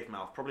see a cave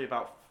mouth, probably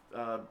about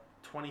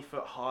 20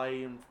 foot high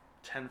and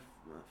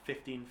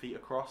 15 feet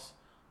across.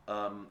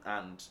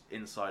 And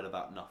inside of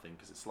that, nothing,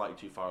 because it's slightly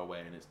too far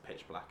away and it's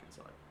pitch black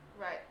inside.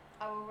 Right.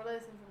 I will relay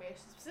this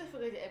information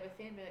specifically to Ibathane,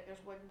 being like there's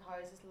wooden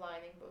houses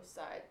lining both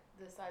sides,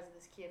 the sides of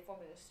this cave,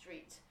 forming a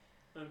street.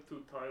 I'm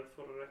too tired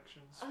for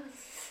erections.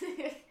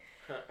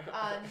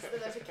 And then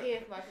there's a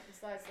cave mouth at the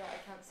sides that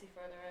I can't see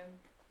further in.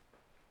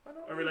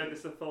 I relate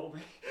this to Tholme.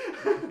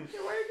 Why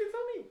did you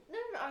tell me?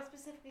 No, I was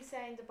specifically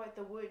saying about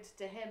the wood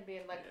to him,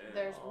 being like Yeah.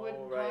 there's wooden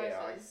Oh, right,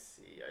 I houses.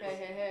 see.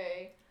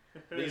 Hey.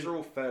 These are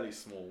all fairly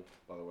small,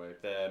 by the way.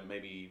 They're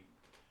maybe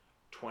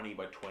 20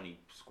 by 20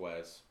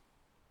 squares.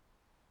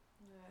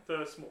 Yeah.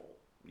 They're small.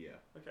 Yeah.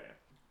 Okay.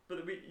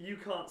 But you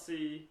can't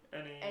see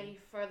any... Any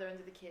further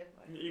into the cave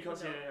mouth? You can't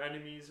see No. any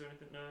enemies or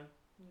anything, no?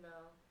 No.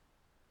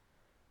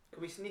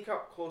 Can we sneak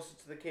up closer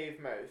to the cave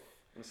mouth?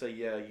 And so,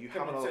 yeah, you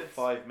Come have on, another so it's-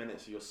 5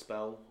 minutes of your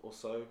spell or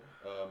so.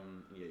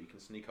 Yeah, you can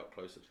sneak up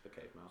closer to the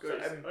cave mouth. So,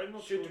 Guys, I'm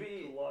not should going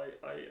we- to lie,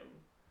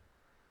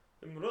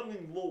 I'm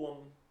running low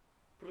on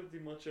pretty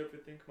much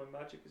everything. My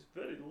magic is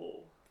very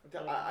low.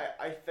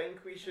 I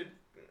think we should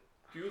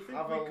Do you think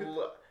have we a could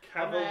look.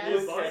 camp have a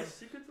nearby look.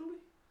 secretly?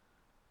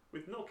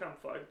 With no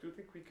campfire, do you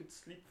think we could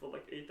sleep for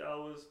like 8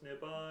 hours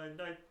nearby?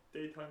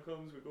 Daytime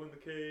comes, we go in the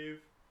cave.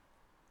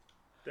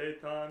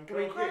 Daytime Can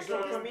we- comes,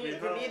 can we me-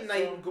 have can me and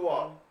Knight some go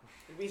up? fun.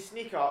 If we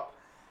sneak up,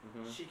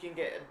 Mm-hmm. she can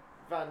get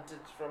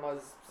advantage from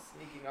us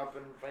sneaking up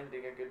and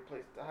finding a good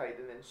place to hide,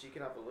 and then she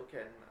can have a look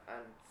in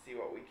and see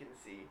what we can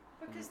see.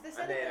 Because they And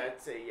said then that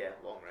I'd say, yeah,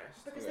 long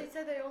rest. because Okay. they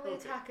said they only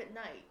Okay. attack at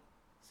night,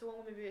 so one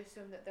would maybe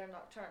assume that they're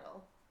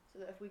nocturnal. So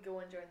that if we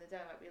go in during the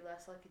day, I might be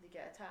less likely to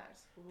get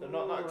attacked. They're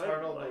not Ooh, I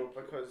nocturnal though, like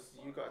because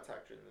you got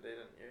attacked during the day,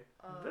 didn't you?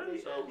 Very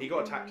they- early He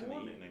got attacked in the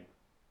morning. evening.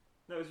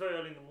 No, it was very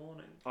early in the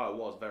morning. Oh, it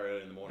was very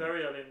early in the morning.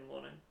 Very early in the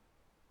morning.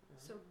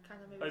 so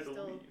kind of I maybe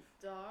still believe.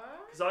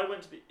 dark. Because I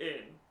went to the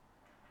inn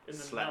in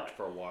the Slept night.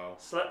 for a while.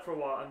 Slept for a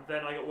while, and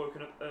then I got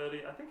woken up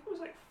early. I think it was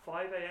like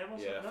 5 a.m. or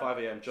something. Yeah, no? 5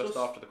 a.m. just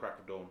So- after the crack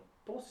of dawn.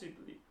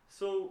 Possibly.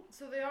 So,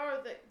 So they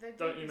are. They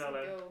Don't do email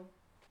usually her. go.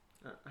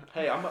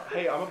 Hey, I'm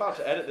about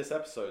to edit this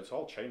episode, so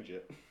I'll change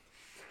it.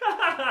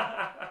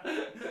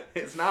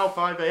 It's now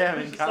 5 a.m.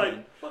 in it's Canada.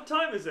 like, what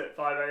time is it?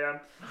 5 a.m.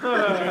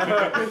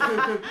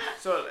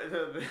 So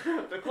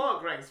the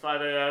clock rings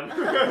 5 a.m.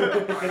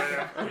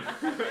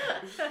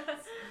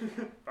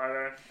 5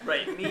 a.m.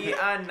 Right, me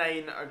and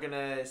Nine are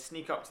gonna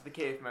sneak up to the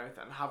cave mouth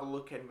and have a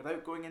look in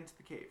without going into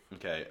the cave.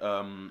 Okay.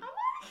 I'm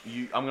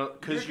gonna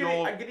because I'm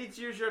you're gonna need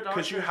to use your dark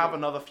because you vision. have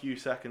another few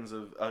seconds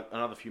of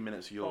another few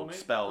minutes of your Call me,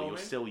 spell. call You're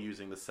me. still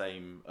using the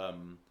same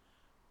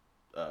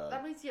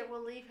That means yeah,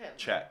 we'll leave him.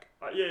 check.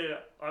 Yeah.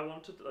 I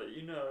wanted to let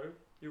you know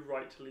you're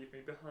right to leave me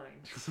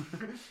behind.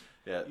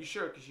 Yeah. You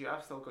sure? Because you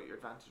have still got your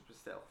advantage with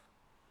stealth.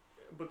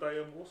 But I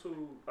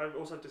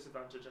also have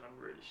disadvantage, and I'm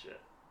really shit.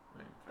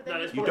 But No,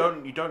 then, it's You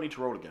probably- don't need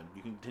to roll again.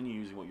 You can continue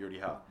using what you already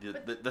have.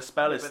 But- The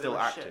spell Yeah, is but still it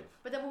was shit. active.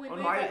 but then when we On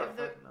move my out of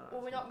the, button, no,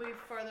 will we it's not move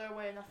further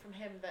away enough from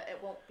him that it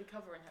won't be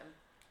covering him?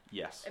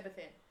 Yes.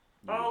 Everything.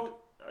 You would.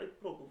 I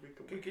probably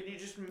can. Can you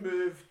just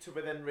move to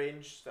within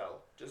range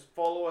still? Just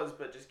follow us,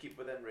 but just keep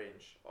within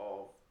range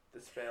of the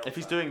spell. If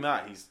he's that- doing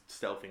that, he's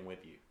stealthing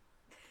with you.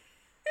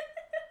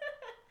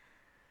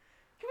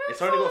 Can we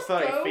It's not only got just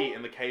 30 go? feet,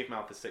 and the cave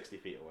mouth is 60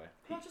 feet away.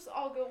 Can we just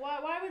all go? Why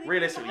would they?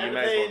 Realistically, come you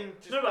behind may us? as well. Then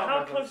just No, but come how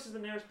with close us. is the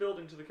nearest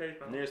building to the cave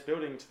mouth? The nearest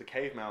building to the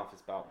cave mouth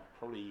is about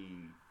probably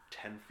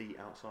 10 feet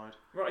outside.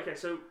 Right, okay,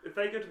 so if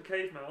they go to the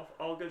cave mouth,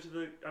 I'll go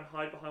to and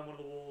hide behind one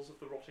of the walls of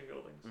the rotting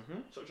buildings.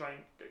 Mm-hmm. So try and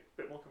get a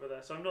bit more cover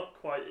there. So I'm not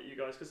quite at you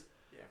guys, because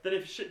Yeah. Then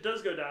if shit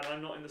does go down,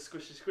 I'm not in the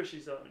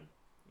squishy zone.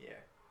 Yeah.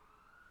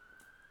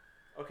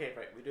 Okay,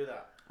 right, we do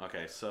that.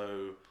 Okay,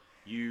 so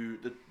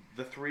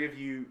the three of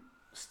you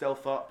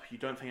stealth up. You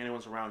don't think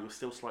anyone's around. You're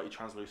still slightly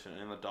translucent,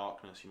 and in the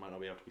darkness, you might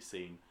not be able to be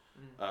seen.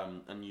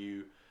 And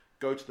you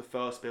go to the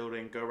first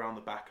building, go around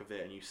the back of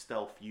it, and you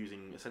stealth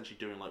essentially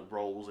doing like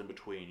rolls in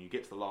between. You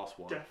get to the last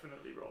one.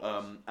 Definitely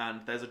rolls.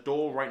 And there's a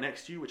door right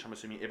next to you, which I'm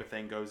assuming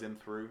Ibathane goes in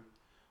through.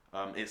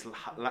 It's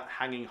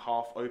hanging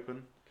half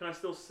open. Can I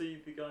still see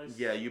the guys?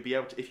 Yeah, you'll be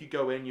able to. If you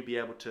go in, you'll be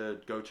able to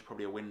go to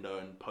probably a window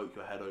and poke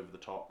your head over the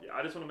top. Yeah,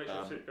 I just want to make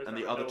sure it goes and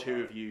down the a other little two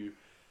high. of you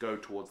go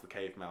towards the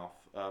cave mouth.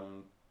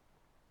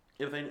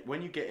 Ibathane,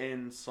 when you get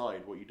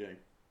inside, what are you doing?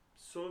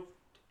 Sort of.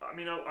 I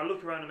mean, I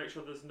look around and make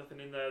sure there's nothing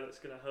in there that's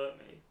going to hurt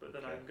me, but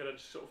then Okay. I'm going to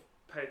just sort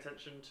of pay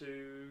attention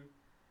to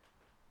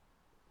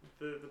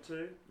the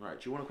two. Right.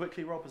 Do you want to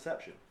quickly roll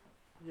perception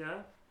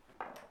Yeah.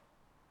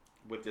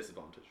 with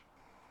disadvantage?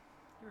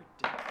 You're a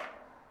dick.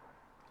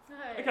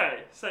 Hey.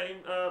 Okay, same.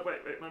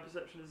 Wait. My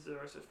perception is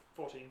 0, so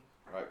 14.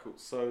 Right, cool.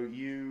 So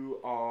you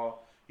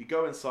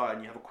go inside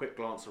and you have a quick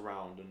glance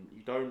around, and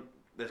you don't.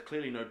 There's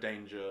clearly no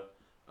danger,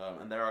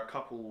 and there are a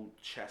couple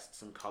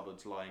chests and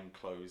cupboards lying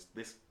closed.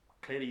 This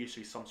clearly used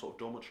to be some sort of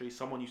dormitory.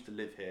 Someone used to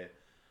live here.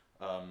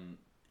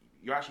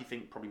 You actually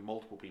think probably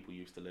multiple people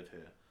used to live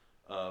here.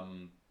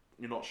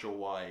 You're not sure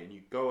why, and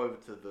you go over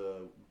to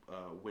the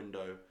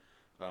window,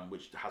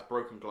 which has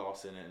broken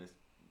glass in it, and it's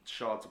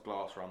shards of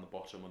glass around the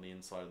bottom on the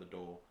inside of the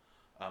door.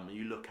 And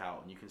you look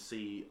out and you can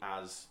see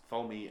as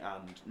Tholme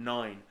and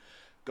Nine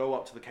go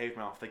up to the cave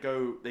mouth.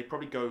 They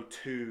probably go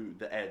to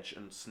the edge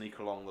and sneak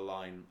along the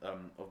line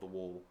of the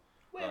wall.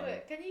 Wait,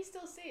 can he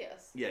still see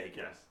us? Yeah, he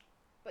can. Yes.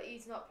 But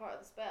he's not part of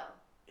the spell.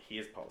 He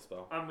is part of the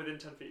spell. I'm within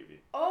 10 feet of you.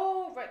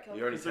 Oh, right, cool.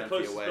 You're only Because the 10 feet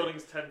closest away.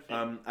 building's 10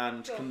 feet.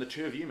 And Cool. can the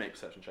two of you make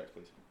perception checks,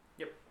 please?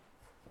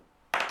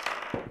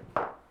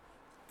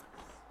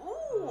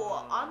 Ooh,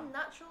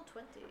 unnatural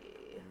 20.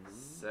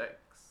 6.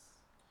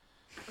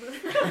 You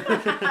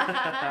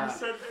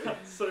said that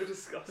so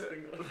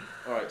disgustingly.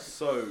 Alright,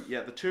 so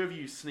yeah, the two of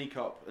you sneak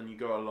up and you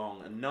go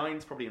along, and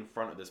Nine's probably in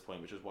front at this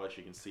point, which is why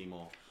she can see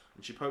more.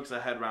 And she pokes her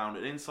head round,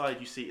 and inside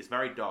you see it's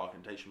very dark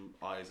and takes your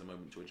eyes a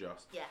moment to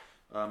adjust. Yeah.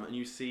 And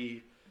you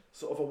see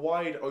sort of a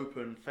wide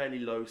open, fairly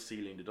low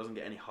ceiling that doesn't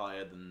get any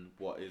higher than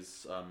what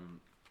is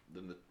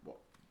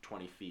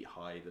 20 feet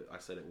high that I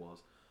said it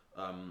was.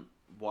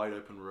 Wide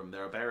open room.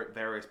 There are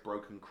various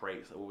broken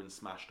crates that have all been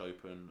smashed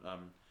open,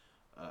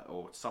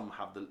 or some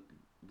have the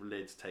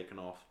lids taken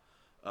off,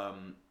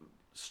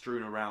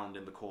 strewn around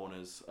in the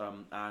corners.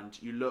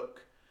 And you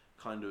look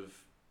kind of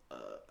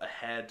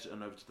ahead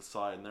and over to the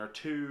side, and there are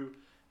two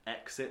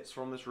exits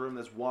from this room.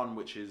 There's one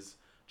which is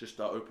just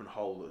an open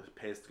hole that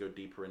appears to go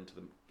deeper into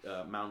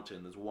the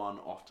mountain. There's one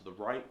off to the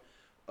right,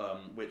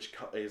 which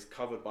is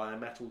covered by a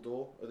metal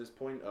door at this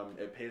point.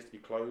 It appears to be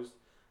closed,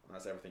 and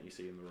that's everything you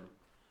see in the room.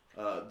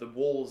 The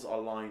walls are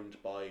lined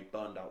by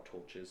burned out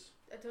torches.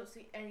 I don't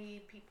see any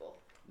people.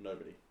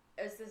 Nobody.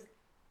 Is this...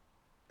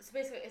 So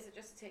basically, is it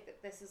just to take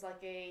that this is like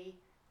a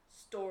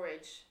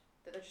storage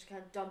that they're just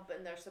kind of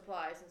dumping their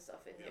supplies and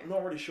stuff in here? I'm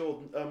not really sure.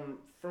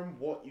 From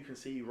what you can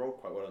see, you roll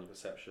quite well on your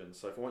perception.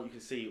 So from what you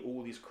can see,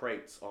 all these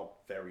crates are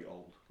very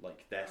old.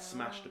 Like, they're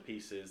smashed to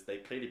pieces.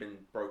 They've clearly been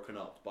broken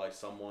up by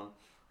someone.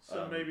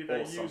 So maybe they're or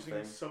using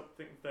something.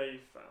 something they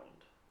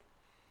found.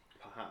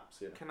 Perhaps,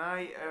 yeah. Can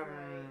I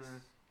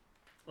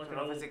Like can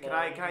an old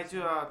I barn.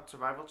 do a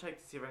survival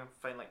check to see if I can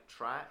find like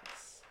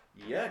tracks?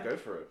 Yeah, go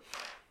for it.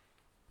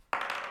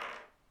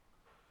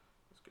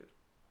 That's good.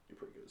 You're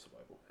pretty good at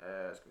survival.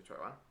 It's gonna be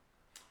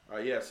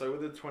 21. Yeah, so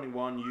with the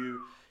 21,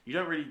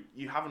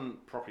 you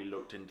haven't properly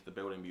looked into the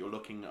building, but you're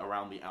looking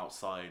around the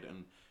outside,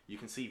 and you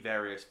can see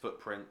various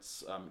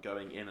footprints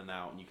going in and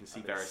out, and you can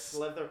see various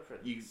slither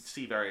prints. you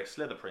see various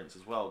slither prints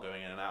as well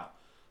going in and out.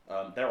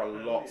 There are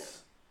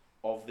lots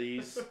of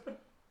these,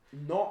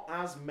 not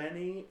as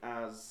many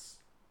as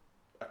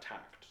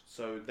attacked.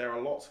 So there are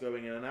lots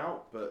going in and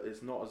out, but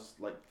it's not as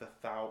like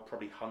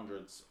probably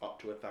hundreds up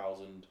to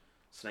 1,000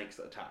 snakes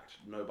that attacked.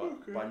 No, but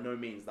Okay. by no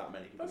means that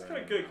many people. That's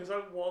going kind of in good, and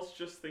out. because I was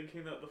just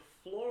thinking that the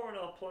flaw in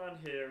our plan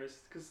here is,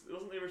 because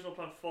wasn't the original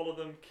plan follow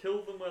them,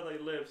 kill them where they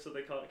live so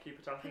they can't keep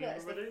attacking Yeah,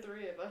 it's everybody? like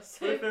 3 of us.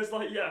 But if there's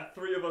like,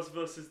 3 of us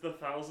versus the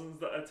thousands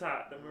that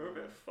attack, then we're a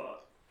bit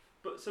fucked.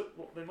 But so,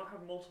 what, they might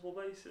have multiple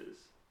bases?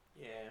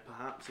 Yeah,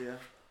 Perhaps, yeah.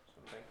 that's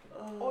what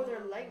I'm thinking. Or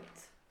they're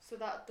linked. So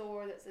that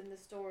door that's in the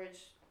storage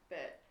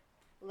bit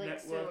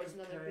links Network towards of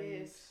another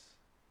caves. base.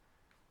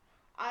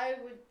 I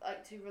would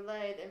like to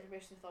relay the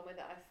information to me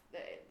that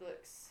it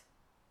looks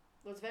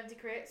loads of empty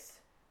crates.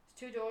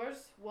 There's 2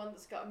 doors. One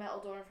that's got a metal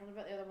door in front of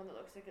it. The other one that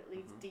looks like it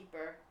leads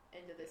deeper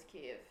into this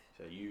cave.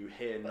 So you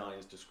hear But-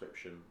 Nine's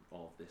description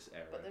of this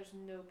area. But there's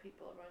no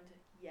people around it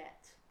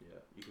yet. Yeah,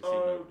 you can see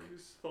Oh, nobody.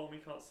 because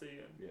Tholme can't see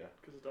him Yeah,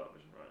 because of dark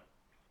vision, right?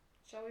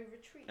 Shall we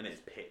retreat? and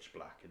it's pitch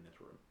black in this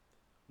room.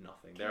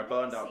 Nothing. Can They're they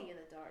burned out. see in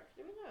the dark?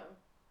 Do we know?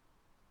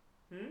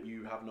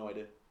 You have no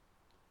idea.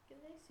 Can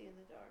they see in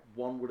the dark?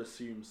 One would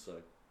assume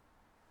so.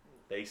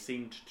 They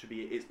seemed to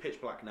be. It's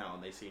pitch black now,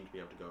 and they seem to be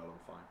able to go along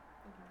fine.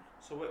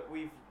 So where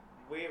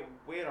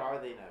are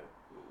they now?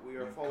 We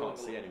are You following. can't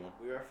see anyone.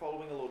 We are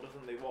following a load of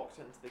them. They walked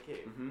into the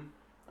cave. Mm-hmm. And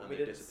And we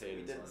they didn't disappeared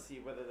we didn't inside. see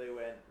whether they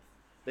went.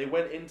 They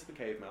went into the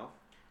cave mouth,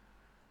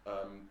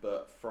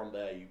 but from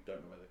there you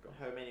don't know where they've gone.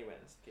 How many went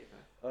into the cave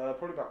mouth?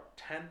 Probably about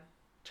 10.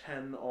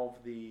 10 of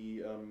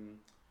the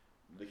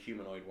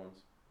humanoid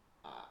ones.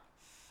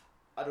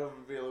 I don't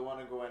really want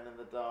to go in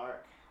the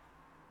dark.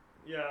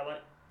 Yeah,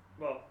 like,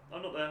 well,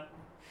 I'm not there.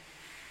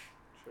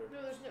 True.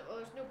 No, there's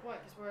no point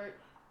because we're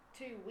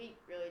too weak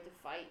really to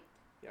fight.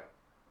 Yeah.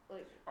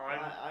 Like, I'm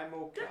I'm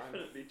okay.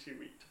 definitely too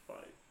weak to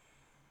fight.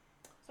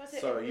 so I say.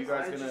 So are you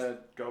guys I gonna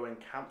go and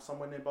camp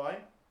somewhere nearby?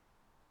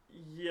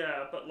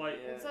 Yeah, but like,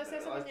 Yeah, So I say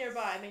but something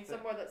nearby. I mean, but-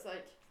 somewhere that's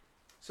like.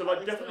 so At like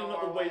least an definitely not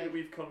hour the way away. that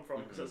we've come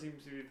from because Mhm. that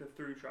seems to be the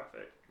through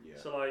traffic. Yeah.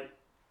 So like,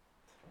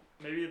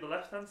 maybe the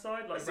left hand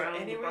side, like Is there round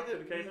the anywhere back of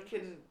that the cave we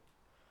entrance?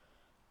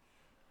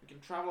 can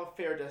travel a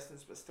fair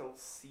distance but still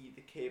see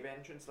the cave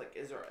entrance? Like,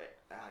 is there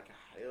like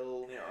a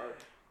hill near, or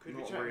could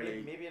we Not try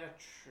really. maybe in a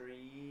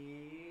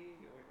tree?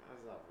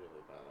 That's not really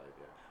a bad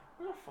idea.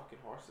 Where are fucking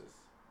horses?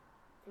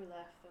 We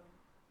left them.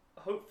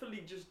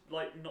 Hopefully, just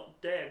like not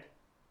dead.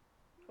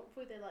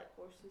 Hopefully they like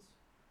horses.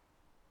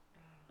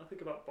 I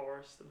think about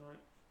Boris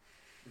tonight.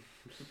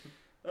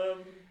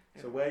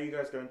 So where are you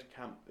guys going to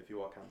camp if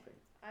you are camping?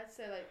 I'd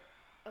say like,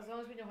 as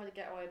long as we know how to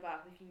get our way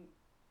back,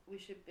 we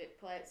should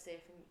play it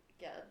safe and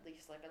get at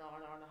least like an hour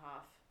and a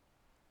half.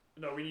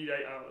 No, we need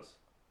 8 hours.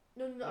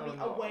 No, I No, mean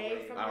not away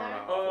away. from Hour and a there,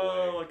 half.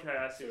 Oh, away. okay,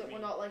 I see so what that you we're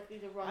mean. not likely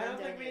to run I don't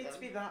into think we any need of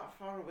to be them. that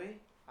far away.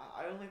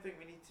 I only think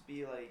we need to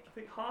be like I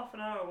think half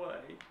an hour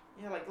away.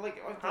 yeah, like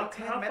How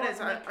 10 far minutes.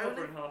 can we I cover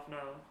only in half an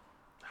hour?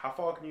 How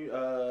far can you?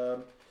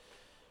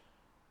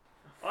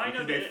 I You know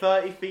can that do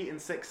 30 feet in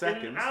 6 in an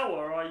seconds.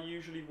 hour I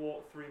usually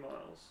walk 3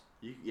 miles.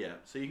 Yeah,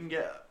 so you can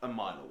get a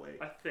mile away.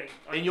 I think.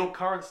 In your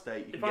current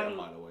state, you If can get a I'm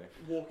mile away.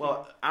 walking.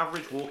 Well,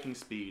 average walking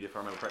speed, if I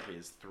remember correctly,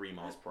 is 3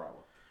 miles per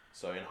hour.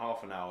 So in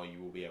half an hour,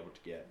 you will be able to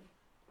get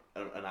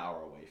an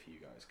hour away for you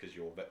guys because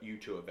you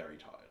two are very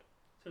tired.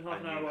 so in half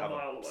and an you hour, a have mile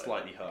a away.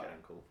 slightly hurt Okay.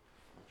 ankle.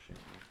 Oh, shit.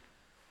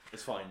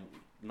 It's fine.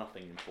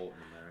 Nothing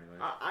important in there anyway.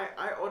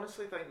 I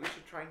honestly think we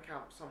should try and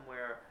camp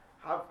somewhere,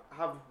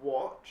 have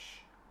watch,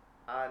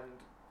 and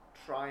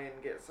try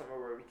and get somewhere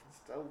where we can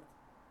still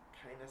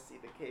kind of see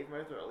the cave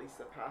mouth or at least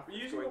the path. We're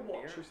that's using a going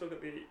watch. near. We still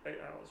got the 8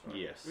 hours, right?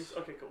 Yes.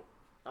 Okay, cool.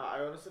 I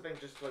honestly think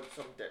just like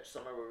some ditch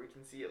somewhere where we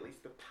can see at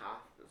least the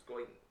path that's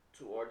going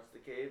towards the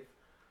cave,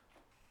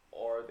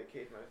 or the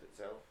cave mouth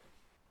itself.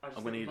 I just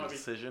I'm think gonna it need a might be-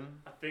 decision.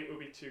 I think we'll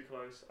be too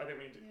close. I think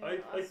we need to.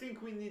 Yeah, I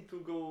think we need to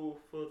go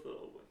further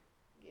away.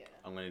 Yeah,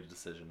 I'm gonna need a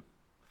decision.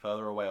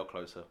 Further away or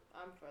closer?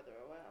 I'm further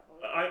away. I've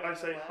always been I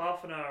say further away.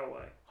 half an hour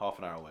away. Half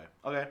an hour away.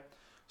 Okay.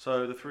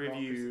 So the three of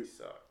you, Democracy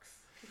sucks.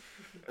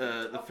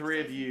 the three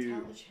of Democracy's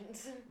you,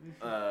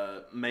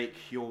 intelligent. make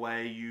your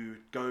way. You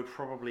go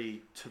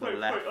probably to the Wait,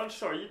 left. I'm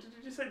sorry.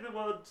 Did you say the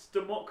words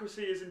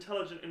democracy is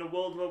intelligent in a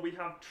world where we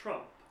have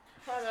Trump?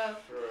 Hello.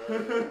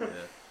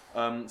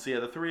 Yeah. So yeah,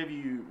 the three of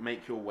you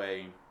make your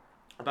way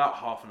about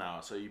half an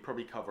hour. So you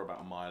probably cover about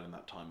a mile in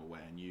that time away,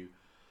 and you,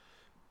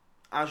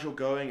 as you're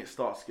going, it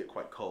starts to get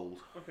quite cold.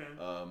 Okay.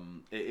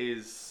 It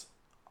is.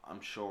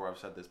 I'm sure I've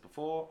said this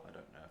before. I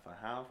don't know if I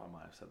have. I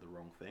might have said the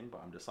wrong thing,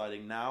 but I'm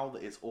deciding now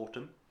that it's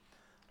autumn.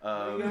 You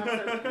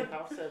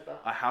have said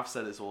that. I have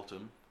said it's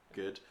autumn.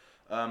 Good.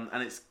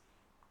 And it's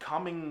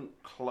coming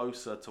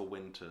closer to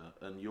winter,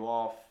 and you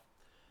are.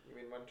 You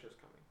mean winter's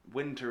coming?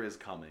 Winter is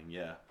coming.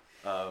 Yeah.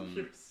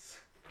 Yes.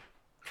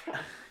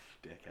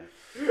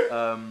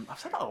 Dickhead. I've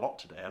said that a lot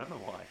today. I don't know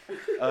why.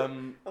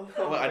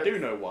 Well, I do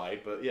know why,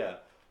 but yeah.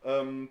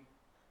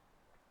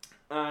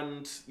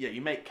 And yeah,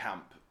 you make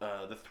camp.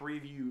 The three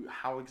of you.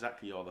 How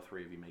exactly are the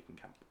three of you making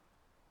camp?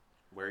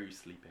 Where are you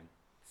sleeping?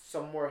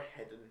 Somewhere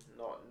hidden,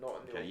 not in the Okay,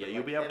 open, yeah, like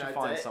you'll be able in to a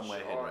find ditch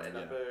somewhere or hidden,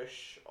 in yeah. a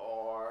bush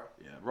or.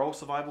 Yeah. Roll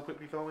survival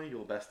quickly for me. You're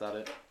the best at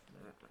it.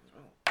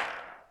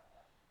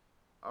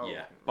 Oh,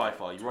 Yeah, by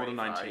far. You rolled a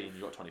 25. 19.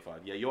 You got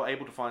 25. Yeah, you're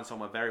able to find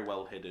somewhere very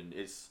well hidden.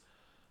 It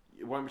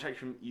won't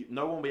protect you.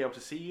 No one will be able to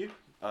see you,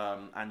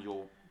 and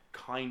you're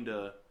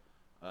kinda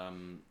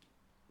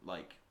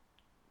like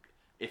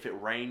if it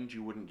rained,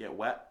 you wouldn't get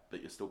wet, but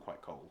you're still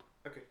quite cold.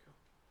 Okay, cool.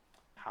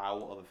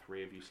 How are the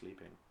three of you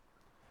sleeping?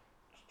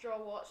 Just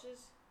draw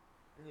watches,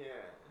 Yeah.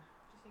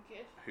 just in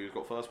case. Who's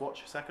got first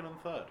watch, second,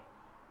 and third?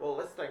 Well,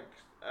 let's think.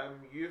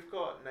 You've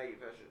got night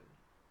vision.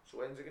 So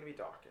when's it gonna be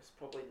darkest?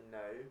 Probably now.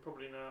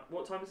 Probably not.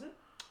 What time is it?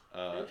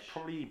 Ish.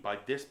 Probably by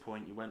this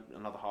point you went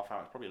another half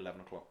hour. It's probably 11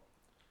 o'clock.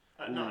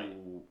 At night.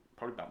 Ooh,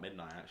 probably about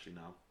midnight actually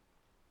now.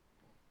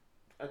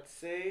 I'd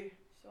say.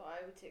 So I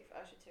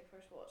should take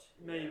first watch.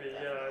 Maybe.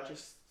 Yeah. Definitely.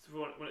 Just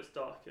when it's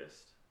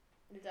darkest.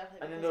 Definitely.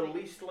 And then because they're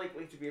we- least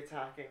likely to be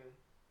attacking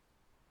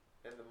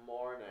in the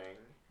morning.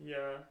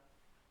 Yeah.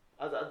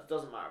 It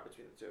doesn't matter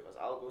between the two of us.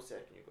 I'll go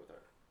second, you go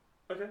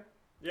third. Okay.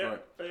 Yeah.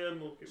 Right.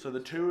 We'll keep So the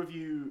two of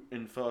you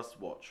in first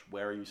watch,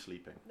 where are you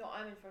sleeping? No,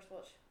 I'm in first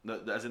watch. No,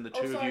 as in the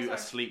Oh, two sorry, of you sorry.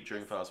 asleep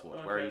during first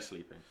watch. Where are Okay. you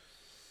sleeping?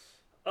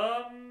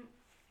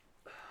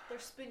 They're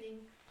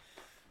spooning.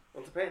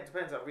 Well, depends.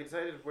 Have we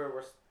decided where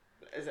we're?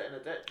 Is it in a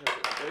ditch, or is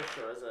it in a bush,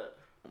 or is it...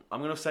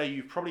 I'm going to say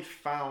you've probably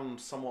found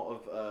somewhat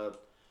of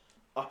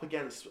up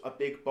against a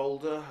big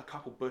boulder, a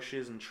couple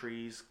bushes and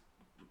trees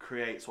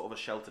create sort of a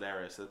sheltered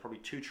area. So there's probably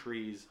 2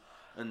 trees,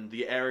 and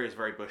the area is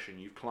very bushy,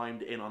 and you've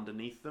climbed in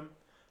underneath them.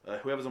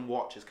 Whoever's on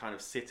watch is kind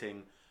of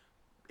sitting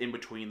in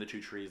between the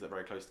 2 trees that are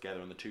very close together,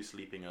 and the 2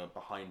 sleeping are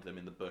behind them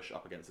in the bush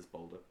up against this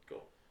boulder.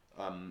 Cool.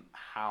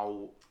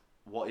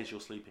 What is your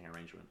sleeping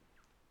arrangement?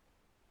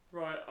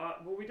 Right.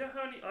 Well, we don't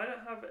have any. I don't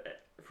have.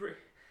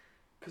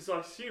 Because I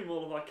assume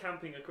all of our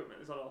camping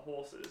equipment is on our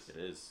horses. It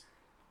is.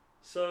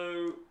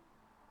 So,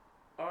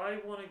 I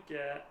want to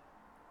get.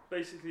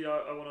 Basically,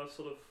 I want to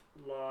sort of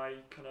lie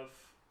kind of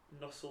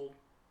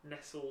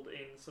nestled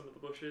in some of the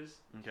bushes.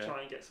 Okay.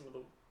 Try and get some of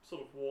the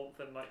sort of warmth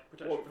and like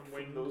protection from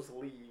wind. those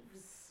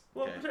leaves.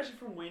 Well, Okay. protection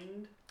from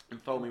wind.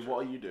 And tell me,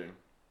 what are you doing?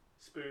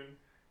 Spoon.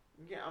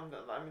 Yeah, I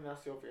mean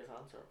that's the obvious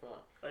answer,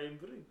 but... I am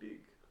very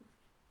big,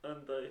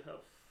 and I have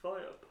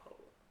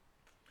firepower.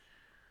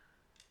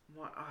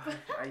 What?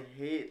 I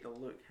hate the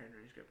look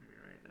Henry's giving me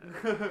right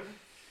now.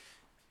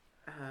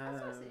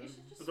 That's what I said, you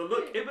should just But the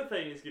look spoon.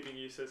 Ibathane is giving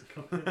you says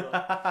come hither.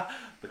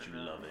 But you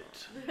love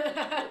it.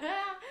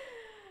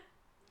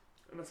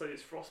 And that's how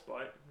it's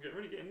frostbite. I'm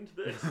really getting into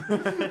this.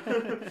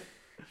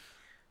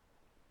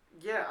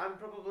 Yeah, I'm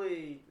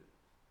probably...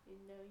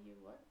 You know you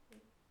what?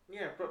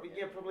 Probably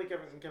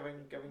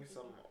giving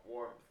some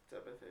warmth to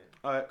everything.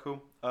 Alright,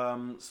 cool.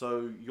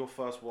 So your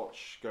first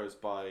watch goes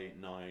by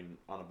 9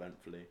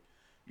 uneventfully.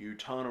 You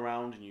turn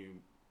around and you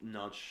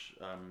nudge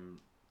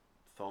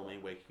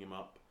Tholme, waking him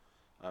up.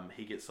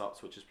 He gets up,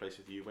 switches place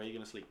with you. Where are you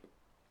going to sleep?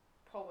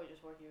 Probably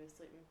just where he was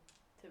sleeping,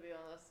 to be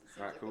honest. It seems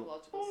Alright, like cool. a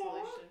logical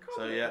solution.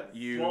 So yeah,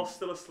 you... While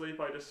still asleep,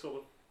 I just sort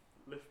of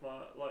lift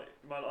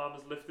my arm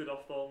is lifted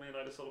off Tholme and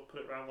I just sort of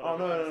put it around. Oh,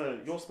 whatever no.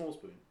 makes You're sense. small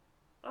spoon.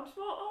 I'm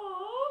small.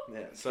 Aww.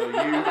 Yeah, so you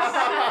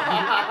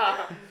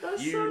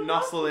That's you so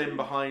nuzzle lovely. in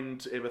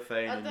behind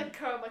Ibathane And and then you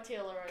curl my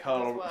tail around as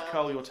well.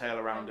 curl your tail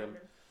around him.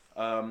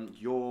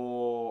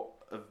 Your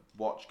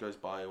watch goes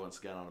by once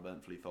again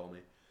uneventfully, Tholme.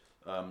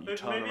 You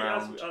turn Maybe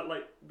around.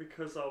 as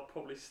because I'll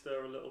probably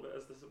stir a little bit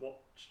as this watch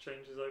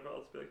changes over. I'll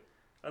just be like,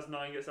 as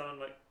 9 gets down, I'm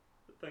like,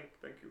 thank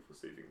you for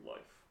saving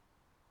life,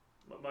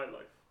 my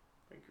life.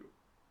 Thank you.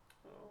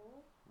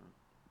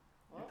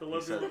 What? The He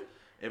love said,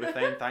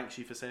 Ibathane thanks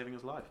you for saving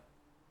his life.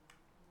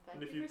 And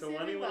Thank if you you for tell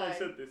saving anyone I mine.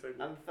 said this, I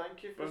will. And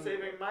thank you for Bundle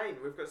saving it. mine.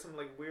 We've got some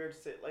like weird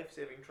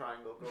life-saving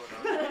triangle going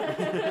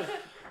on.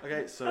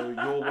 Okay, so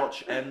your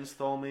watch ends,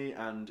 Tholme,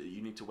 and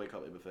you need to wake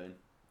up Ibathane.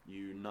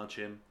 You nudge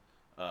him,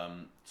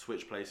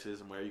 switch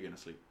places, and where are you going to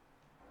sleep?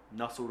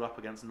 Nuzzled up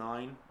against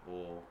 9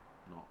 or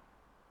not?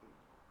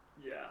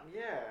 Yeah.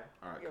 Yeah.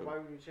 Alright, Yeah. cool. Why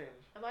would you change?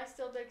 Am I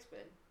still Big Spoon?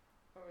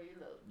 Or are you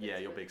little? Yeah,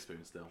 you're Spoon? big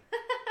spoon still.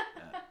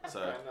 Yeah.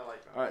 So, Okay, I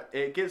like that. alright,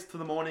 it gets to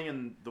the morning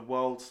and the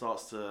world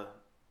starts to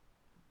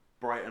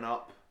brighten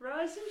up.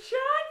 Rise and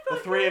shine,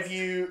 The 3 of fuckers.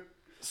 you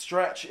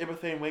stretch.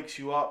 Ibathane wakes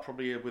you up,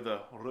 probably with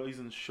a rise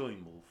and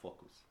shine,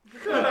 motherfuckers.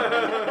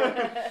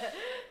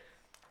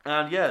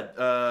 And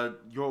yeah,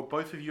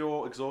 both of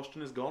your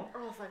exhaustion is gone.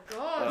 Oh, thank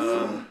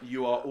God.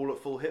 You are all at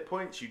full hit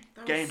points. You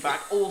That gain was-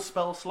 back all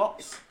spell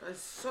slots. That's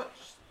such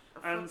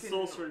a And fucking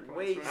sorcery points,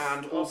 waste right?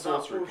 And all of that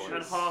sorcery potion.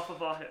 points. And half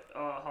of our hit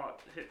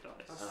dice.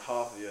 That's And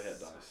half of your hit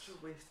dice. Such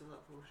a waste of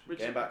that potion. Which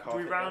Gain back half do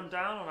we hit round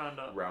down or round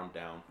up? Round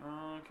down.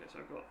 Oh, okay, so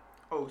I've got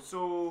Oh,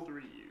 so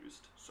 3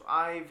 used.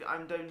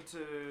 I'm down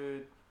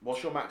to...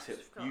 What's your max hit?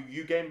 Just got-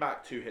 You gain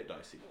back 2 hit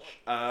dice each.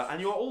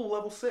 And you're all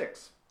level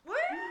 6. Woo!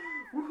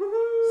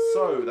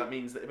 So that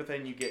means that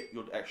Ibathane, you get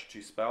your extra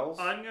 2 spells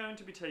I'm going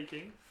to be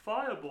taking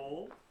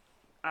Fireball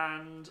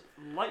and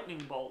Lightning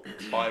Bolt.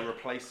 by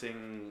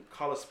replacing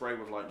Colour Spray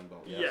with Lightning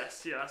Bolt.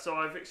 Yes, yeah. So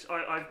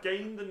I've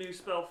gained the new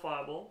spell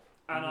Fireball,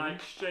 and I Mhm.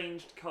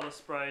 exchanged Colour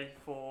Spray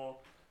for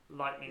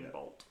Lightning Yeah.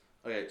 Bolt.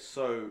 Okay,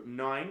 so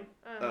 9.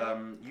 Uh-huh.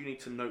 You need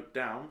to note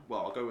down.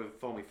 Well, I'll go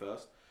with Tholme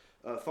first.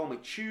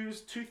 Tholme,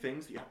 choose 2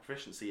 things that you have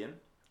proficiency in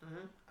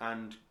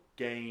and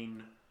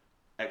gain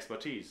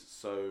expertise.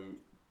 So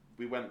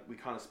we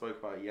kind of spoke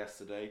about it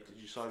yesterday. Did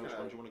you decide which Okay.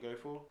 ones you want to go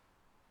for?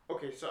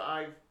 Okay, so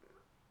I've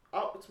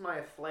upped my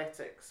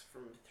athletics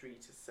from 3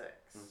 to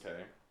 6.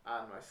 Okay,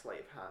 And my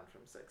sleight of hand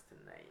from 6 to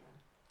 9.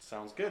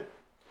 sounds good.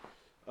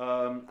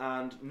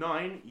 And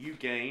 9, you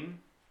gain.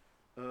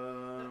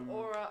 An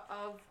aura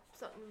of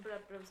something, blah,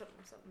 blah,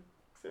 something.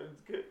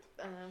 Sounds good.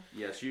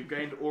 Yes, you've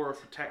gained aura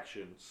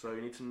protection. So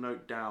you need to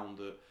note down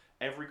that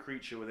every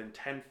creature within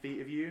 10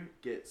 feet of you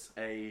gets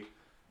a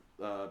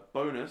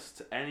bonus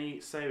to any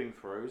saving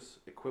throws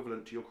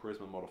equivalent to your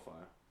charisma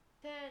modifier.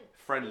 Then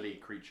Friendly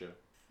creature.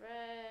 friend.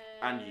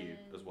 And you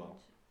as well.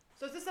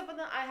 So is this something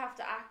that I have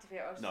to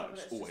activate, or is No, something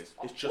it's that's always.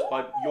 Just It's just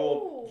by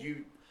Ooh.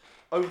 you.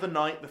 Over the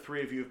night, the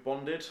 3 of you have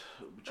bonded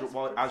That's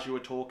while, good. as you were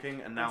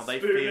talking, and now And they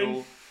spooning.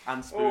 feel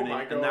and spooning,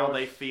 my and now gosh.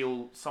 they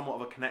feel somewhat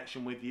of a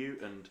connection with you,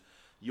 and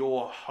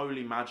your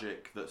holy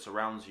magic that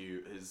surrounds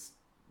you is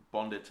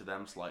bonded to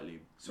them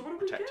slightly, So what do we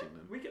protecting get?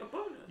 them. We get a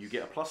bonus. You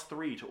get a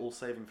 +3 to all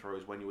saving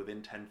throws when you're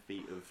within 10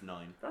 feet of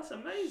 9. That's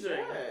amazing.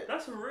 Shit.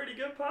 That's a really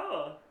good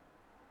power.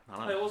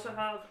 I also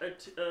have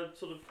a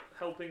sort of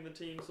helping the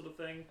team sort of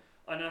thing.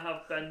 I now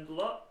have Bend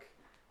Luck.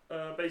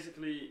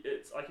 Basically,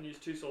 I can use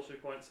 2 sorcery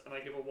points and I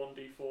give a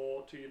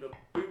 1d4 to either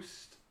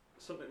boost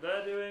something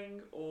they're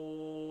doing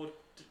or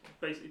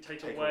basically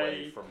take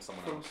away from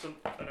someone from else.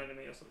 an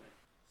enemy or something.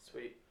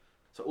 Sweet.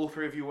 So all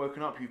 3 of you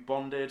woken up, you've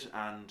bonded,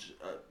 and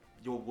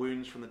your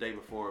wounds from the day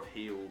before have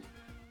healed.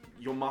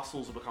 Your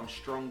muscles have become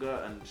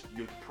stronger, and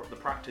the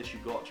practice you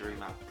got during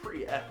that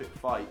pretty epic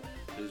fight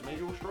has made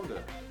you all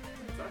stronger.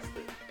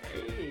 Fantastic.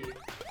 Hey.